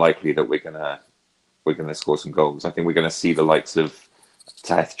more likely that we're going to score some goals. I think we're going to see the likes of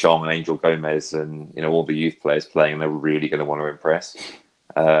Tahith Chong and Angel Gomez and all the youth players playing, and they're really going to want to impress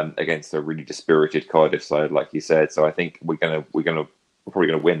against a really dispirited Cardiff side, like you said. So I think we're probably going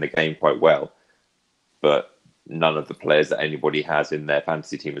to win the game quite well, but none of the players that anybody has in their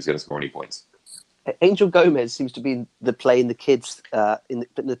fantasy team is going to score any points. Angel Gomez seems to be the play in the kids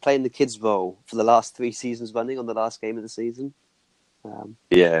role for the last 3 seasons running on the last game of the season.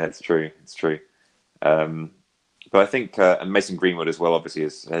 Yeah, it's true. It's true. But I think and Mason Greenwood as well, obviously,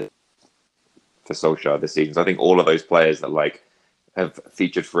 is for Solskjaer this season. So I think all of those players that have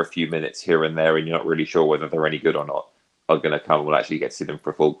featured for a few minutes here and there, and you're not really sure whether they're any good or not, are going to come and we'll actually get to see them for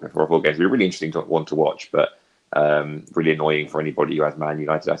a full game. It'll be really interesting to watch, but really annoying for anybody who has Man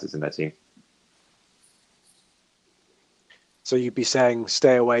United assets in their team. So you'd be saying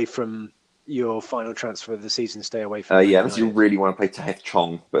stay away from your final transfer of the season, stay away from unless you really want to play Tahith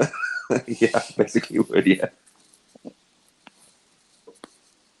Chong, but yeah, basically would, yeah.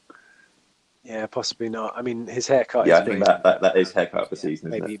 Yeah, possibly not. I mean, his haircut. Yeah, I think that is haircut for the season.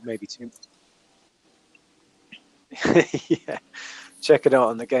 Maybe too. Yeah, check it out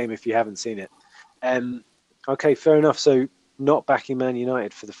on the game if you haven't seen it. Okay, fair enough. So not backing Man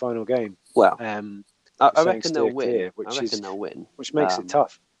United for the final game. Well, I reckon they'll win. Which makes it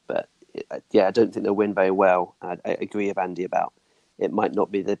tough. But yeah, I don't think they'll win very well. I agree with Andy about it might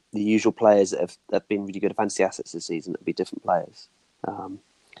not be the usual players that have been really good at fantasy assets this season. It'll be different players.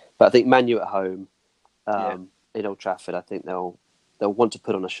 But I think Man U at home, in Old Trafford, I think they'll want to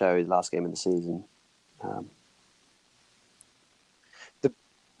put on a show the last game of the season. The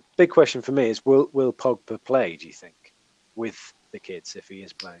big question for me is: Will Pogba play? Do you think with the kids if he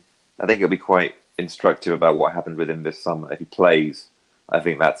is playing? I think it'll be quite instructive about what happened with him this summer. If he plays, I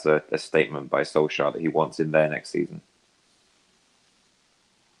think that's a statement by Solskjaer that he wants in there next season.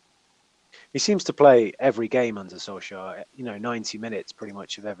 He seems to play every game under Solskjaer. 90 minutes pretty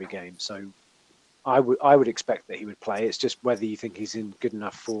much of every game. So I would expect that he would play. It's just whether you think he's in good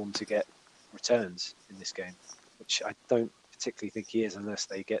enough form to get returns in this game, which I don't particularly think he is unless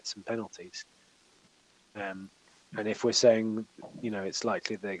they get some penalties. And if we're saying, it's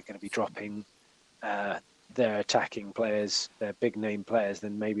likely they're going to be dropping their attacking players, their big name players,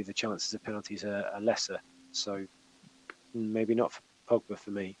 then maybe the chances of penalties are lesser. So maybe not for Pogba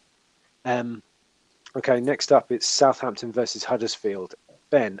for me. Okay, next up it's Southampton versus Huddersfield.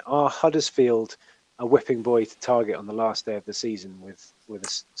 Ben, are Huddersfield a whipping boy to target on the last day of the season with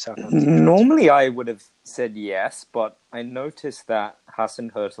a Southampton? Normally I would have said yes, but I noticed that Hassan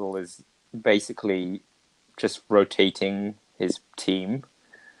Hurtel is basically just rotating his team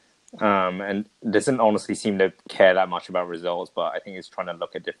and doesn't honestly seem to care that much about results, but I think he's trying to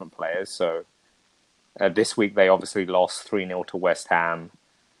look at different players. So this week they obviously lost 3-0 to West Ham.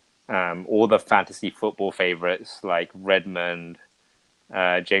 All the fantasy football favourites like Redmond,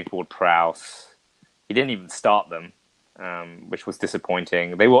 James Ward-Prowse, he didn't even start them, which was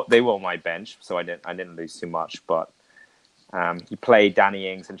disappointing. They were on my bench, so I didn't lose too much. But he played Danny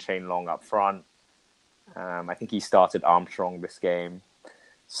Ings and Shane Long up front. I think he started Armstrong this game.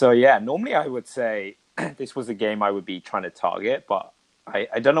 So yeah, normally I would say this was a game I would be trying to target, but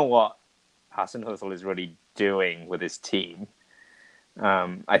I don't know what Hassan Hurtel is really doing with his team.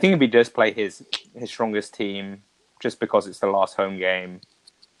 I think if he does play his strongest team, just because it's the last home game,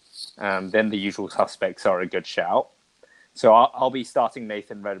 then the usual suspects are a good shout. So I'll be starting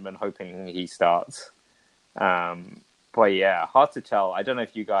Nathan Redmond, hoping he starts. But yeah, hard to tell. I don't know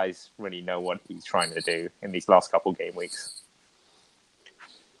if you guys really know what he's trying to do in these last couple game weeks.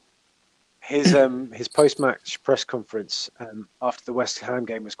 His post-match press conference after the West Ham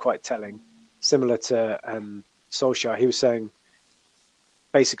game was quite telling. Similar to Solskjaer, he was saying,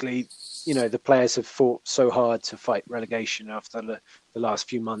 basically, the players have fought so hard to fight relegation after the last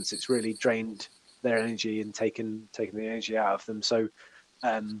few months. It's really drained their energy and taken the energy out of them. So,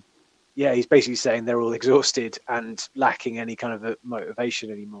 he's basically saying they're all exhausted and lacking any kind of a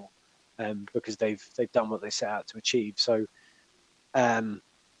motivation anymore because they've done what they set out to achieve. So,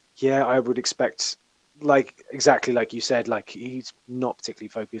 I would expect, exactly like you said, he's not particularly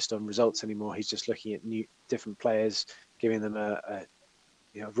focused on results anymore. He's just looking at different players, giving them a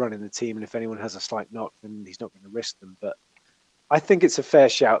running the team, and if anyone has a slight knock, then he's not going to risk them. But I think it's a fair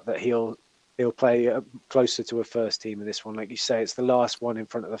shout that he'll play closer to a first team in this one. Like you say, it's the last one in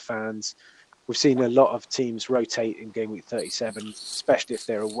front of the fans. We've seen a lot of teams rotate in game week 37, especially if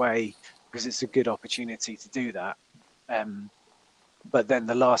they're away, because it's a good opportunity to do that. But then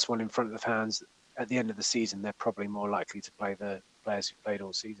the last one in front of the fans at the end of the season, they're probably more likely to play the players who played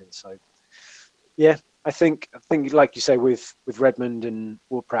all season. So, yeah. I think, like you say, with Redmond and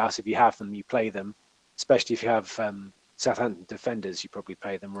Ward-Prowse, if you have them, you play them. Especially if you have Southampton defenders, you probably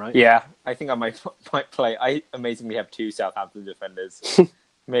play them, right? Yeah, I think I might play. I amazingly have 2 Southampton defenders.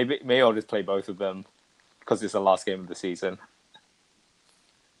 Maybe I'll just play both of them because it's the last game of the season.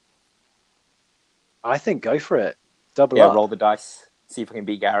 I think go for it. Double up. Roll the dice. See if I can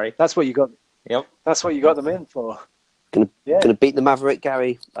beat Gary. That's what you got. Yep. That's what you got them in for. Gonna beat the Maverick,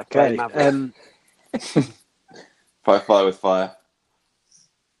 Gary. Okay. Maverick. Fight fire with fire.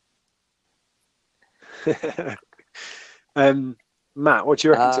 Matt, what do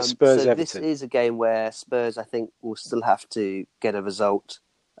you reckon to Spurs Everton? This is a game where Spurs, I think, will still have to get a result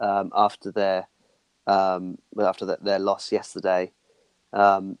after their loss yesterday.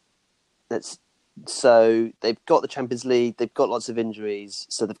 So they've got the Champions League, they've got lots of injuries,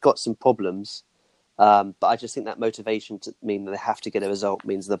 so they've got some problems. But I just think that motivation to mean that they have to get a result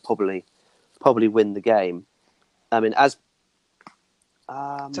means they'll probably win the game. I mean,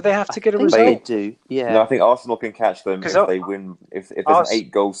 do they have to get a result? They do, yeah. No, I think Arsenal can catch them if they win. If there's an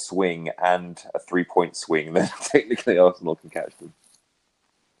 8-goal swing and a 3-point swing, then technically Arsenal can catch them.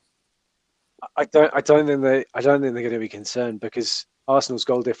 I don't think they're going to be concerned because Arsenal's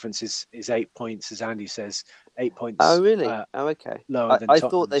goal difference is 8 points, as Andy says, 8 points. Oh, really? Okay. Lower than I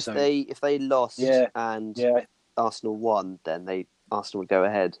Tottenham, thought if they lost and Arsenal won, then Arsenal would go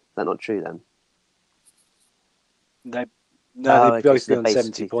ahead. That's not true then. They'd both be on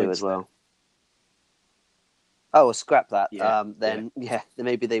 70 points as well. Oh, well, scrap that. Yeah, then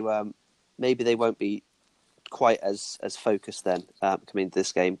maybe they won't be quite as focused then coming into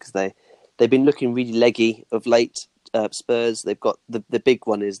this game, because they've been looking really leggy of late. Spurs, they've got the big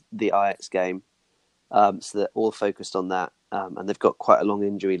one is the Ajax game, so they're all focused on that, and they've got quite a long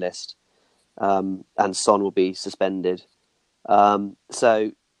injury list, and Son will be suspended,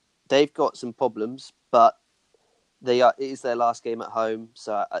 so they've got some problems, but it is their last game at home,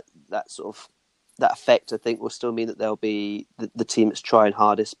 so that effect I think will still mean that they'll be the team that's trying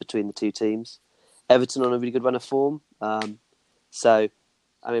hardest between the two teams. Everton on a really good run of form, so.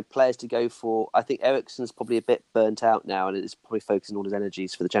 I mean, players to go for. I think Eriksen's probably a bit burnt out now, and is probably focusing all his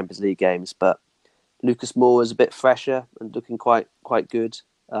energies for the Champions League games. But Lucas Moura is a bit fresher and looking quite good.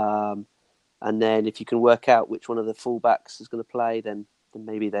 And then if you can work out which one of the fullbacks is going to play, then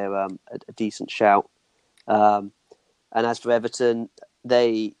maybe they're a decent shout. And as for Everton,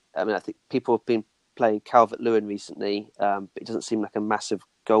 I think people have been playing Calvert-Lewin recently, but he doesn't seem like a massive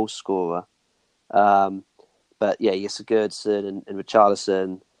goal scorer. But yeah, Jesse Gerdsson and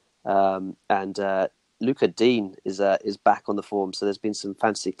Richarlison, and Luca Dean is back on the form. So there's been some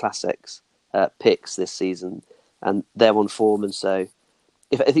fantasy classics picks this season, and they're on form. And so,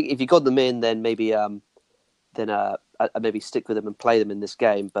 if you got them in, then maybe I maybe stick with them and play them in this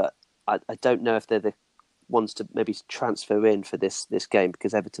game. But I don't know if they're the ones to maybe transfer in for this game,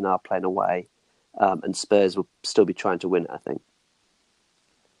 because Everton are playing away, and Spurs will still be trying to win it, I think.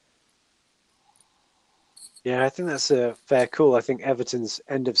 Yeah, I think that's a fair call. I think Everton's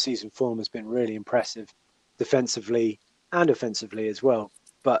end of season form has been really impressive, defensively and offensively as well.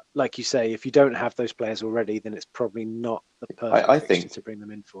 But like you say, if you don't have those players already, then it's probably not the perfect I fixture think to bring them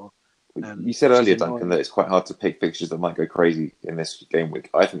in for. You said earlier, Duncan, that it's quite hard to pick fixtures that might go crazy in this game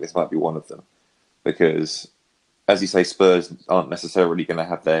week. I think this might be one of them, because, as you say, Spurs aren't necessarily going to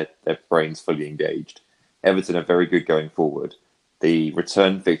have their brains fully engaged. Everton are very good going forward. The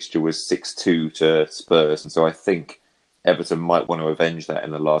return fixture was 6-2 to Spurs, and so I think Everton might want to avenge that in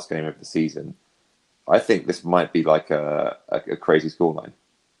the last game of the season. I think this might be like a crazy scoreline.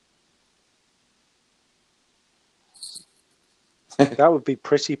 That would be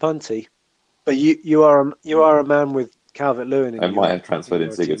pretty punty. But you are a man with Calvert-Lewin. I might have transferred in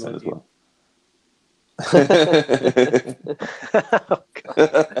Sigurdsson as well.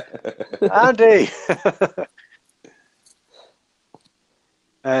 Oh, Andy.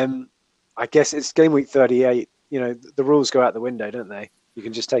 I guess it's game week 38. You know, the rules go out the window, don't they? You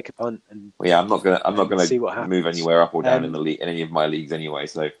can just take a punt and. Well, yeah, I'm not gonna move anywhere up or down in the league, in any of my leagues anyway.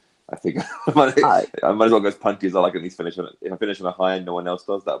 So I think I might as well go as punty as I like, at least finish on it. If I finish on a high and no one else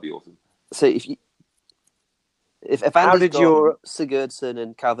does, that would be awesome. So if Andy's got Sigurdsson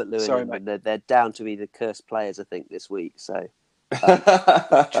and Calvert-Lewin, they're down to be the cursed players, I think, this week. So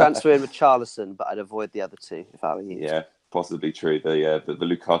transfer in with Richarlison, but I'd avoid the other two if I were you. Yeah, possibly true. The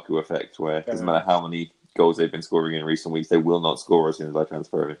Lukaku effect, where it doesn't matter how many goals they've been scoring in recent weeks, they will not score as soon as I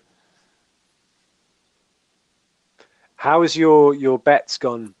transfer it. How has your bets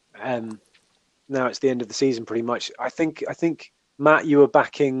gone? Now it's the end of the season, pretty much. I think Matt, you were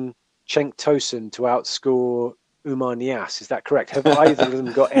backing Cenk Tosun to outscore Umar Niasse. Is that correct? Have either of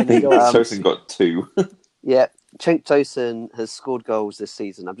them got any goals? Tosun got 2. Yeah, Cenk Tosun has scored goals this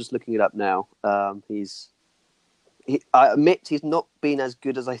season. I'm just looking it up now. I admit he's not been as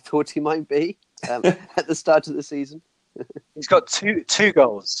good as I thought he might be at the start of the season. He's got two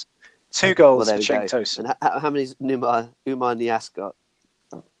goals. 2 goals for Cenk Tosun. And how many's Umar Niasse got?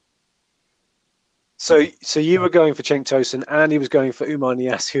 So you were going for Cenk Tosun, and he was going for Umar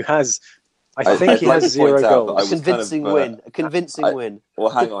Niasse, who has, I think he has 0 goals. A convincing win. Well,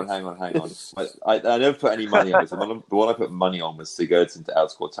 hang on. I never put any money on this. The one I put money on was Sigurdsson to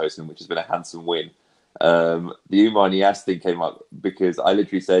outscore Tosun, which has been a handsome win. The Umar Niasse thing came up because I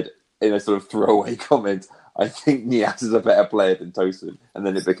literally said, in a sort of throwaway comment, I think Niasse is a better player than Tosun, and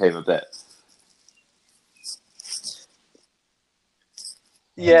then it became a bet.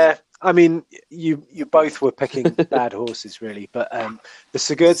 Yeah, I mean, you both were picking bad horses, really. But the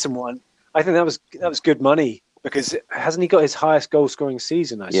Sigurdsson one, I think that was good money, because hasn't he got his highest goal scoring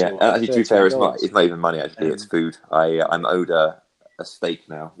season? I saw. Actually, to be fair, it's not even money. Actually, it's food. I'm owed a steak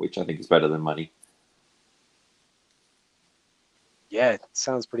now, which I think is better than money. Yeah, it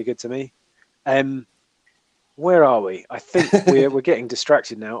sounds pretty good to me. Where are we? I think we're getting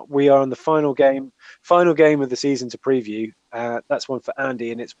distracted now. We are on the final game of the season to preview. That's one for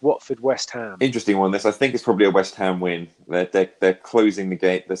Andy, and it's Watford-West Ham. Interesting one. This, I think, is probably a West Ham win. They're closing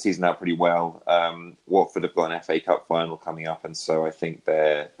the season out pretty well. Watford have got an FA Cup final coming up, and so I think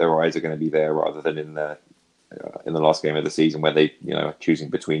their eyes are going to be there rather than in the last game of the season, where they are choosing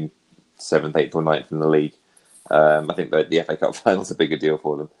between 7th, 8th, or 9th in the league. I think that the FA Cup final is a bigger deal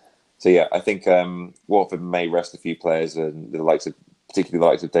for them. So yeah, I think Watford may rest a few players, and particularly the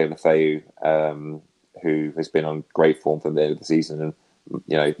likes of David Feu, who has been on great form from the end of the season. And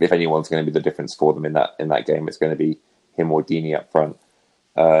if anyone's going to be the difference for them in that game, it's going to be him or Deeney up front.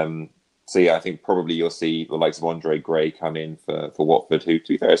 So yeah, I think probably you'll see the likes of Andre Gray come in for Watford, who, to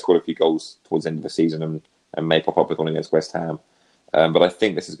be fair, scored a few goals towards the end of the season and may pop up with one against West Ham. But I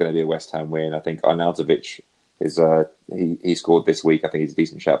think this is going to be a West Ham win. I think Arnautovic is he scored this week. I think he's a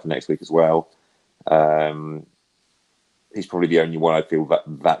decent shout for next week as well. He's probably the only one I feel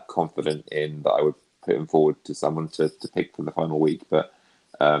that confident in that I would put him forward to someone to pick for the final week. But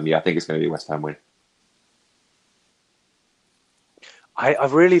I think it's going to be a West Ham win. I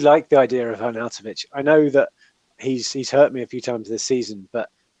really like the idea of Arnautovic. I know that he's hurt me a few times this season, but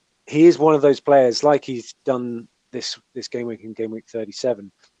he is one of those players, like he's done this game week in game week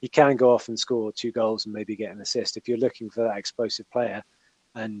 37. He can go off and score 2 goals and maybe get an assist. If you're looking for that explosive player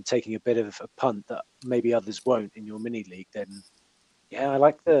and taking a bit of a punt that maybe others won't in your mini league, then yeah, I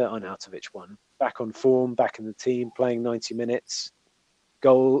like the Arnautovic one. Back on form, back in the team, playing 90 minutes,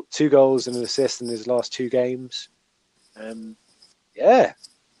 2 goals and an assist in his last 2 games. Yeah,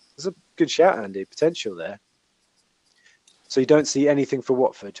 there's a good shout, Andy. Potential there. So you don't see anything for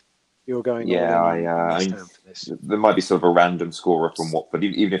Watford? You're going for this. There might be sort of a random scorer from Watford,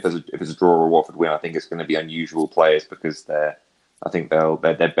 even if there's a draw or a Watford win. I think it's going to be unusual players because their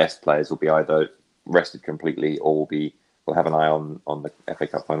best players will be either rested completely or will have an eye on the FA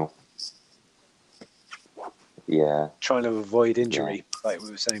Cup final. Yeah, trying to avoid injury, like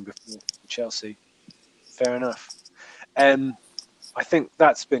we were saying before. Chelsea, fair enough. I think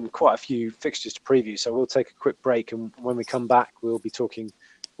that's been quite a few fixtures to preview, so we'll take a quick break, and when we come back, we'll be talking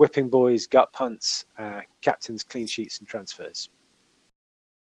whipping boys, gut punts, captains, clean sheets, and transfers.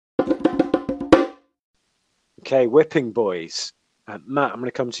 Okay, whipping boys. Matt, I'm going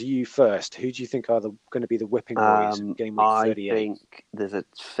to come to you first. Who do you think are going to be the whipping boys in game week 38? I think there's a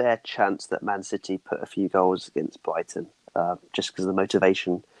fair chance that Man City put a few goals against Brighton, just because of the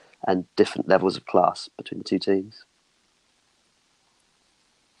motivation and different levels of class between the two teams.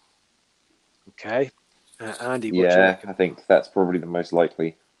 Okay. Andy, what do you reckon? I think that's probably the most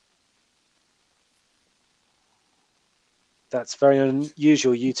likely. That's very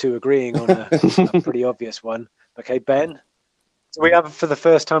unusual, you two agreeing on a pretty obvious one. Okay, Ben? Do we have, for the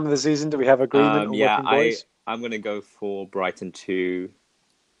first time of the season, do we have agreement on whipping boys? I'm going to go for Brighton 2.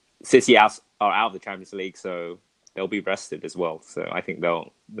 City are out of the Champions League, so they'll be rested as well. So I think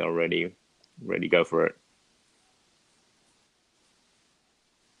they'll really go for it.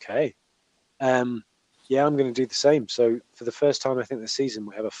 Okay. I'm going to do the same. So for the first time, I think this season,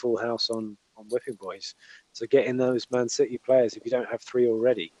 we have a full house on whipping boys. So get in those Man City players if you don't have 3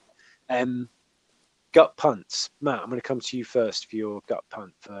 already. Gut punts. Matt, I'm going to come to you first for your gut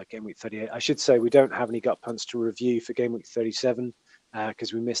punt for game week 38. I should say we don't have any gut punts to review for game week 37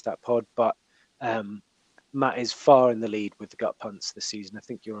 because we missed that pod, but Matt is far in the lead with the gut punts this season. I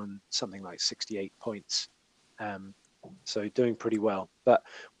think you're on something like 68 points. So doing pretty well. But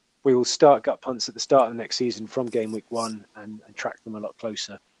we will start gut punts at the start of the next season from game week 1 and track them a lot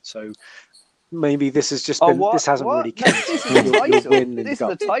closer. So maybe this has just been, this hasn't really counted. This is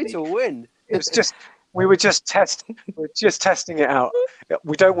a title win. It was just, we were just testing it out.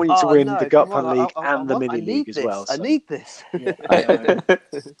 We don't want you to win the gut punt league and the mini league as well. I need this. Yeah,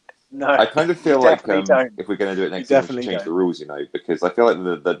 no, I kind of feel like if we're going to do it next time, we should change the rules, because I feel like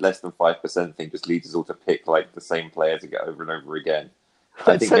the less than 5% thing just leads us all to pick like the same player to get over and over again.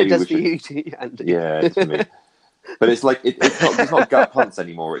 I think maybe we should. Andy. Yeah, it's for me. But it's like it's not gut punts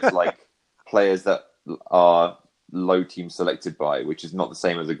anymore. It's like players that are low team selected by, which is not the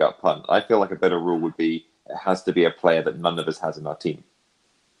same as a gut punt. I feel like a better rule would be it has to be a player that none of us has in our team.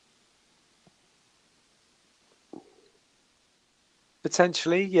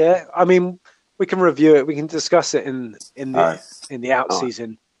 Potentially, yeah. I mean, we can review it. We can discuss it in the out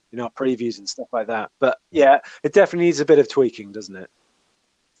season, in our previews and stuff like that. But yeah, it definitely needs a bit of tweaking, doesn't it?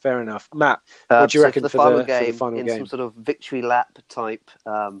 Fair enough. Matt, what do you reckon for the final game? In some sort of victory lap type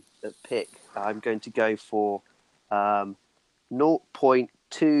pick, I'm going to go for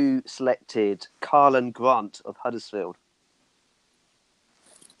 0.2 selected Carlin Grant of Huddersfield.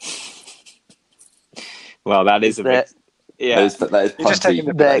 Well, that is a bit... Yeah, that is just taking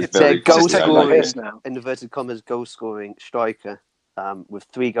their goal scoring, in inverted commas, goal scoring striker with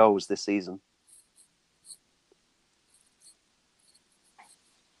 3 goals this season.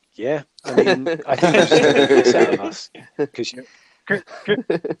 Yeah, I mean, I think you're just taking this out of us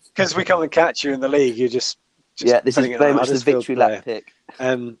because we come and catch you in the league. You're just this is very much the victory lap pick.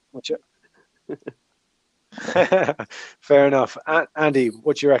 Fair enough, Andy.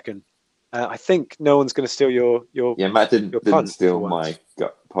 What do you reckon? I think no one's going to steal your Yeah, Matt your didn't punt steal for once. my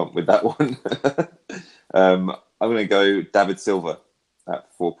gut pump with that one. I'm going to go David Silva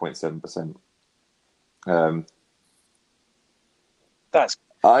at 4.7%. That's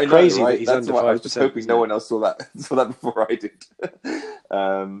I know, crazy that right? he's That's under why I was just 5%. hoping isn't no it? one else saw that before I did.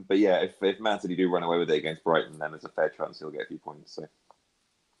 But yeah, if Man City do run away with it against Brighton, then there's a fair chance he'll get a few points. So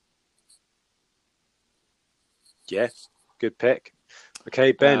Yeah, good pick.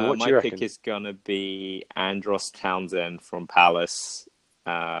 Okay, Ben, what do my you pick reckon? is gonna be Andros Townsend from Palace.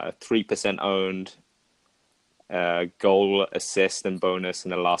 3% owned. Goal, assist, and bonus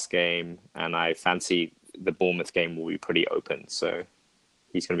in the last game, and I fancy the Bournemouth game will be pretty open, so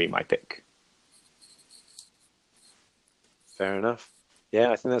he's going to be my pick. Fair enough.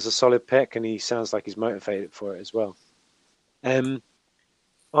 Yeah, I think that's a solid pick, and he sounds like he's motivated for it as well. I'm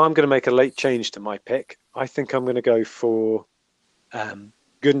going to make a late change to my pick. I think I'm going to go for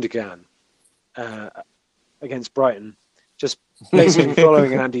Gundogan against Brighton. Just basically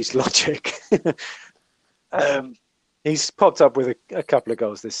following Andy's logic. He's popped up with a couple of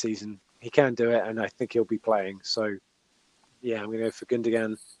goals this season. He can do it, and I think he'll be playing. So, yeah, I'm going to go for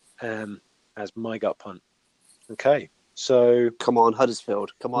Gundogan as my gut punt. Okay, so Come on,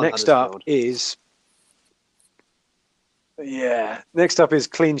 Huddersfield. Come on, next Huddersfield. up is next up is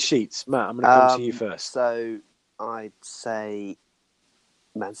clean sheets. Matt, I'm going to come to you first. So I'd say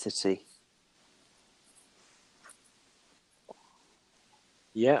Man City.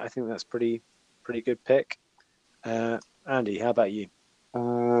 Yeah, I think that's pretty good pick. Andy, how about you?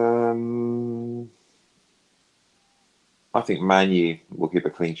 I think Man U will keep a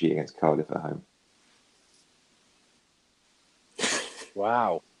clean sheet against Cardiff at home.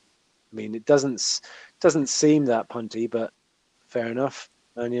 Wow. I mean, it doesn't seem that punty, but fair enough.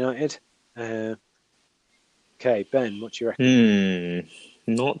 Man United. Okay, Ben, what do you reckon?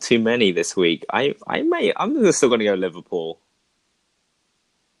 Not too many this week. I'm still going to go Liverpool.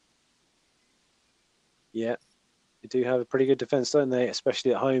 Yeah, they do have a pretty good defence, don't they?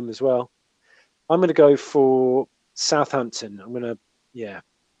 Especially at home as well. I'm going to go for Southampton. I'm going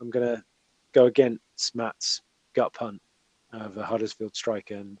to go against Matt's gut punt of a Huddersfield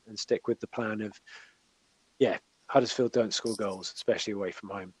striker and stick with the plan of, Huddersfield don't score goals, especially away from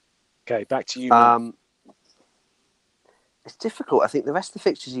home. Okay, back to you, Matt. It's difficult. I think the rest of the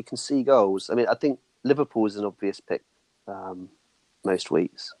fixtures you can see goals. I mean, I think Liverpool is an obvious pick most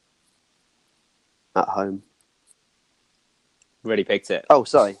weeks at home. Already picked it. Oh,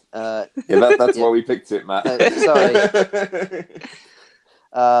 sorry. That's why we picked it, Matt.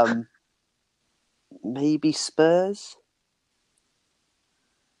 Sorry. Maybe Spurs.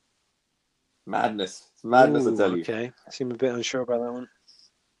 Madness. It's madness, Ooh, I tell you. Okay, I seem a bit unsure about that one.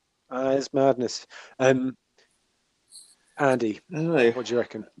 It's madness. Andy, what do you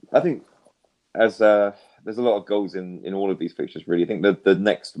reckon? I think as there's a lot of goals in all of these fixtures, really. I think the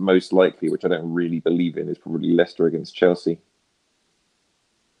next most likely, which I don't really believe in, is probably Leicester against Chelsea.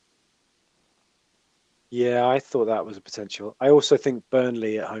 Yeah, I thought that was a potential. I also think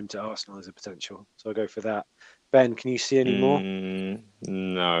Burnley at home to Arsenal is a potential, so I'll go for that. Ben, can you see any more?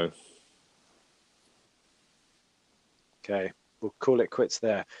 No. Okay, we'll call it quits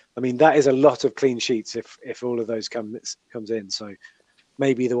there. I mean, that is a lot of clean sheets if all of those comes in. So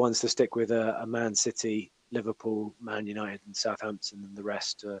maybe the ones to stick with are Man City, Liverpool, Man United, and Southampton, and the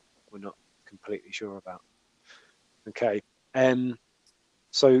rest we're not completely sure about. Okay,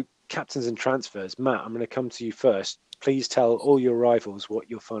 so captains and transfers. Matt, I'm going to come to you first. Please tell all your rivals what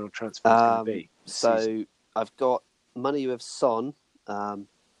your final transfer is going to be. So I've got money with Son,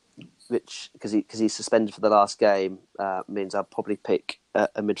 which because he's suspended for the last game means I'll probably pick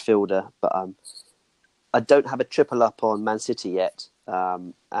a midfielder. But I don't have a triple up on Man City yet,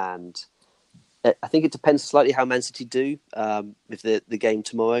 and I think it depends slightly how Man City do with the game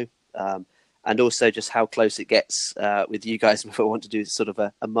tomorrow. And also just how close it gets with you guys if I want to do sort of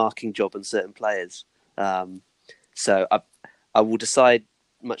a marking job on certain players. So I will decide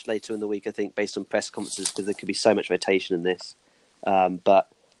much later in the week, I think, based on press conferences, because there could be so much rotation in this. But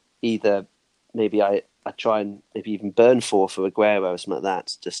either maybe I try and maybe even burn for Aguero or something like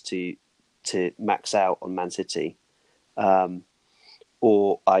that, just to max out on Man City.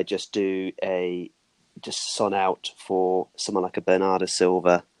 Or I just do just Son out for someone like a Bernardo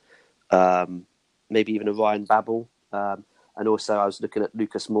Silva. Maybe even a Ryan Babel. And also I was looking at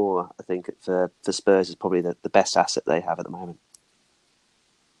Lucas Moura. I think for Spurs is probably the best asset they have at the moment.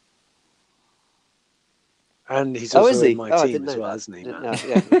 And he's also in my team as well, that. isn't he, Matt? Matt?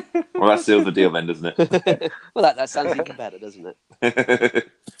 Yeah. Well, that seals the deal then, doesn't it? Well, that sounds even better, doesn't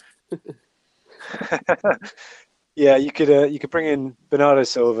it? Yeah, you could bring in Bernardo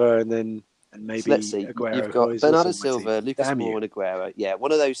Silva and maybe So let's see. Aguero, You've who got is also Bernardo on my team. Silva, Lucas Damn Moura, you! and Aguero. Yeah,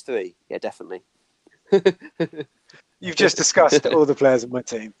 one of those three. Yeah, definitely. You've just discussed all the players on my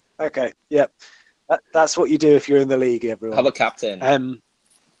team. Okay, yep, that's what you do if you're in the league, How everyone. about captain?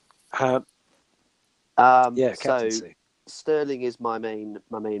 Yeah, So captaincy. Sterling is my main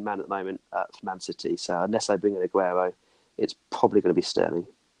man at the moment for Man City. So unless I bring in Aguero, it's probably going to be Sterling.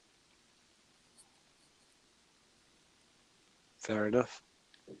 Fair enough.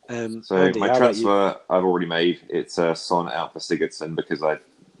 So Andy, my how about you? transfer I've already made. It's Son out for Sigurdsson because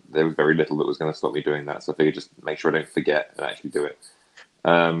there was very little that was going to stop me doing that. So I figured just make sure I don't forget and actually do it.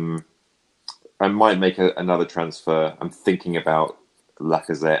 I might make another transfer. I'm thinking about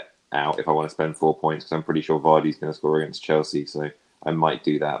Lacazette out if I want to spend 4 points because I'm pretty sure Vardy's going to score against Chelsea. So I might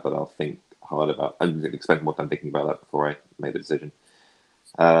do that, but I'll think hard about. I'm going to spend more time thinking about that before I make the decision.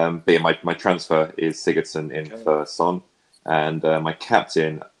 But yeah, my transfer is Sigurdsson in for Son, and my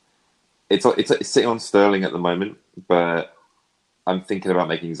captain. It's sitting on Sterling at the moment, but I'm thinking about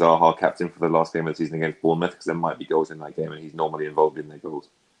making Zaha captain for the last game of the season against Bournemouth because there might be goals in that game, and he's normally involved in their goals.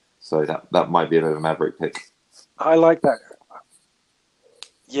 So that might be a bit of a maverick pick. I like that.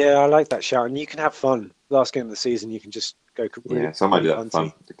 Yeah, I like that shout, and you can have fun. Last game of the season, you can just go really, Yeah, so I might really do that for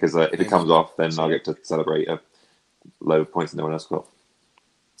fun punty. because if it comes off, then I'll get to celebrate a load of points that no one else got.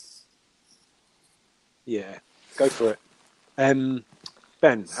 Yeah, go for it. Ben,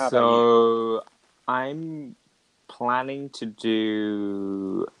 how about you? So I'm planning to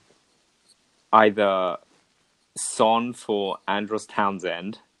do either Son for Andros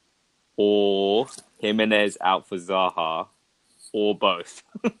Townsend or Jimenez out for Zaha or both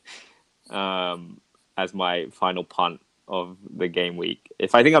as my final punt of the game week.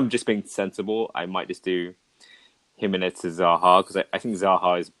 If I think I'm just being sensible, I might just do Jimenez to Zaha because I think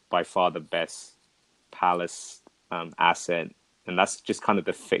Zaha is by far the best Palace asset, and that's just kind of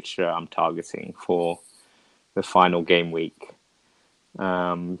the fixture I'm targeting for the final game week.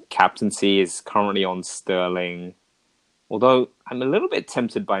 Captaincy is currently on Sterling, although I'm a little bit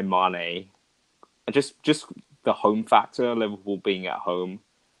tempted by Mane. Just the home factor, Liverpool being at home.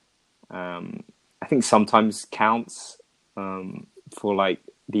 I think sometimes counts for like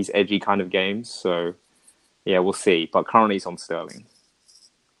these edgy kind of games. So yeah, we'll see. But currently it's on Sterling.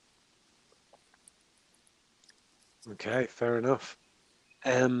 Okay, fair enough.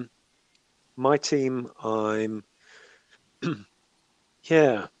 My team, I'm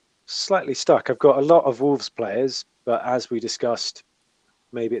slightly stuck. I've got a lot of Wolves players, but as we discussed,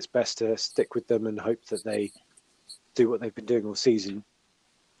 maybe it's best to stick with them and hope that they do what they've been doing all season.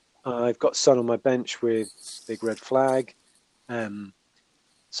 I've got Son on my bench with big red flag,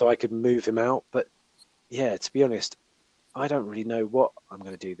 so I could move him out. But yeah, to be honest, I don't really know what I'm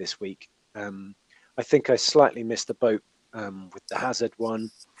going to do this week. I think I slightly missed the boat with the Hazard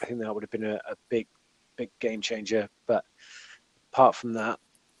one. I think that would have been a big game changer. But apart from that,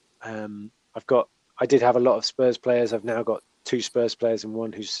 I did have a lot of Spurs players. I've now got 2 Spurs players and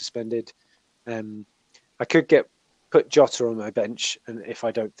one who's suspended. I could put Jota on my bench, and if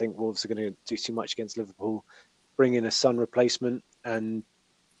I don't think Wolves are going to do too much against Liverpool, bring in a Son replacement and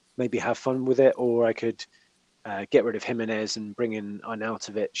maybe have fun with it, or I could get rid of Jimenez and bring in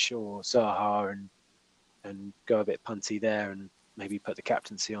Arnautovic or Zaha and go a bit punty there and maybe put the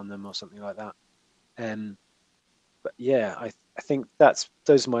captaincy on them or something like that. But yeah, I think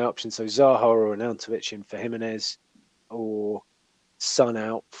those are my options. So Zaha or Arnautovic in for Jimenez, or Son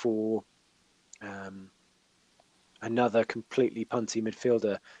out for another completely punty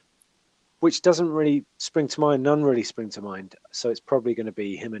midfielder, which doesn't really spring to mind. None really spring to mind. So it's probably going to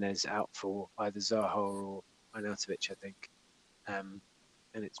be Jimenez out for either Zaha or Arnautovic, I think. And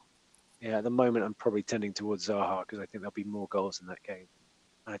it's at the moment I'm probably tending towards Zaha because I think there'll be more goals in that game,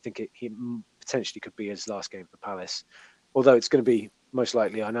 and I think he potentially could be his last game for Palace. Although it's going to be most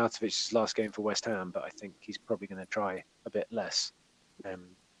likely Arnautovic's last game for West Ham, but I think he's probably going to try a bit less.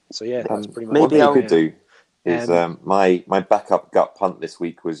 So yeah, that's pretty much what maybe you could do is my backup gut punt this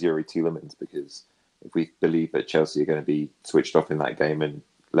week was Yuri Tielemans, because if we believe that Chelsea are going to be switched off in that game and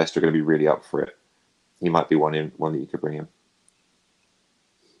Leicester are going to be really up for it, he might be one that you could bring in.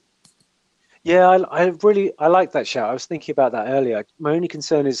 Yeah, I like that shout. I was thinking about that earlier. My only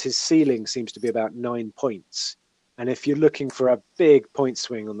concern is his ceiling seems to be about 9 points. And if you're looking for a big point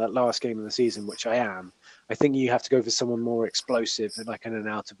swing on that last game of the season, which I am, I think you have to go for someone more explosive, like an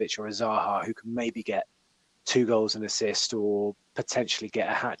Arnautovic or a Zaha, who can maybe get 2 goals and assist or potentially get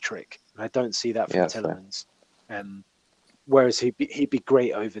a hat trick. And I don't see that from Tielemans. Whereas he'd be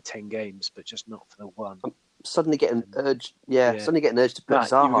great over 10 games, but just not for the one. suddenly get an urge. Yeah, Yeah. suddenly get an urge to put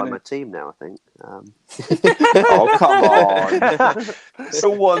Matt, you were Zaha gonna- in my team now. I think. Oh, come on. So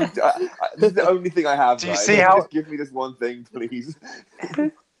this is the only thing I have. Do you guys. see how- Just give me this one thing, please?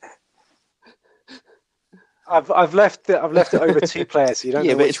 I've left it over 2 players, so you don't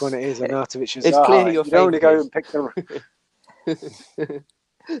Yeah, know but which it's- one it is. Arnautovic and it's Zaha. clear who your you don't want to go favourite and pick them.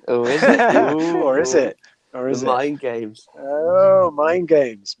 Oh, is it? Ooh, Or is it? Or The is it? mind games. Oh, mind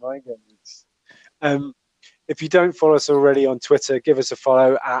games. If you don't follow us already on Twitter, give us a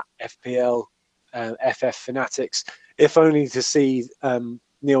follow at FPL FF Fanatics, if only to see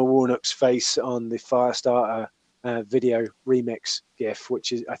Neil Warnock's face on the Firestarter video remix GIF,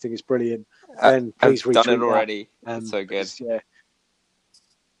 which I think is brilliant. Then please I've retweet done it that. already. It's so good. because, yeah,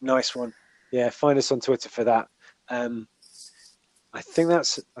 nice one. Yeah, find us on Twitter for that. I think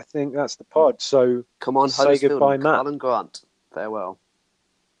that's the pod. So Come on, say Huddersfield goodbye, and Matt. Carl and Grant. Farewell.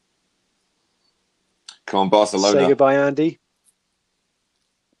 Come on, Barcelona. Say goodbye, Andy.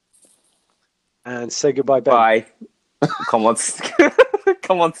 And say goodbye, Ben. Bye. Come on,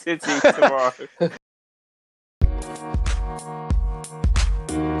 come on, City tomorrow.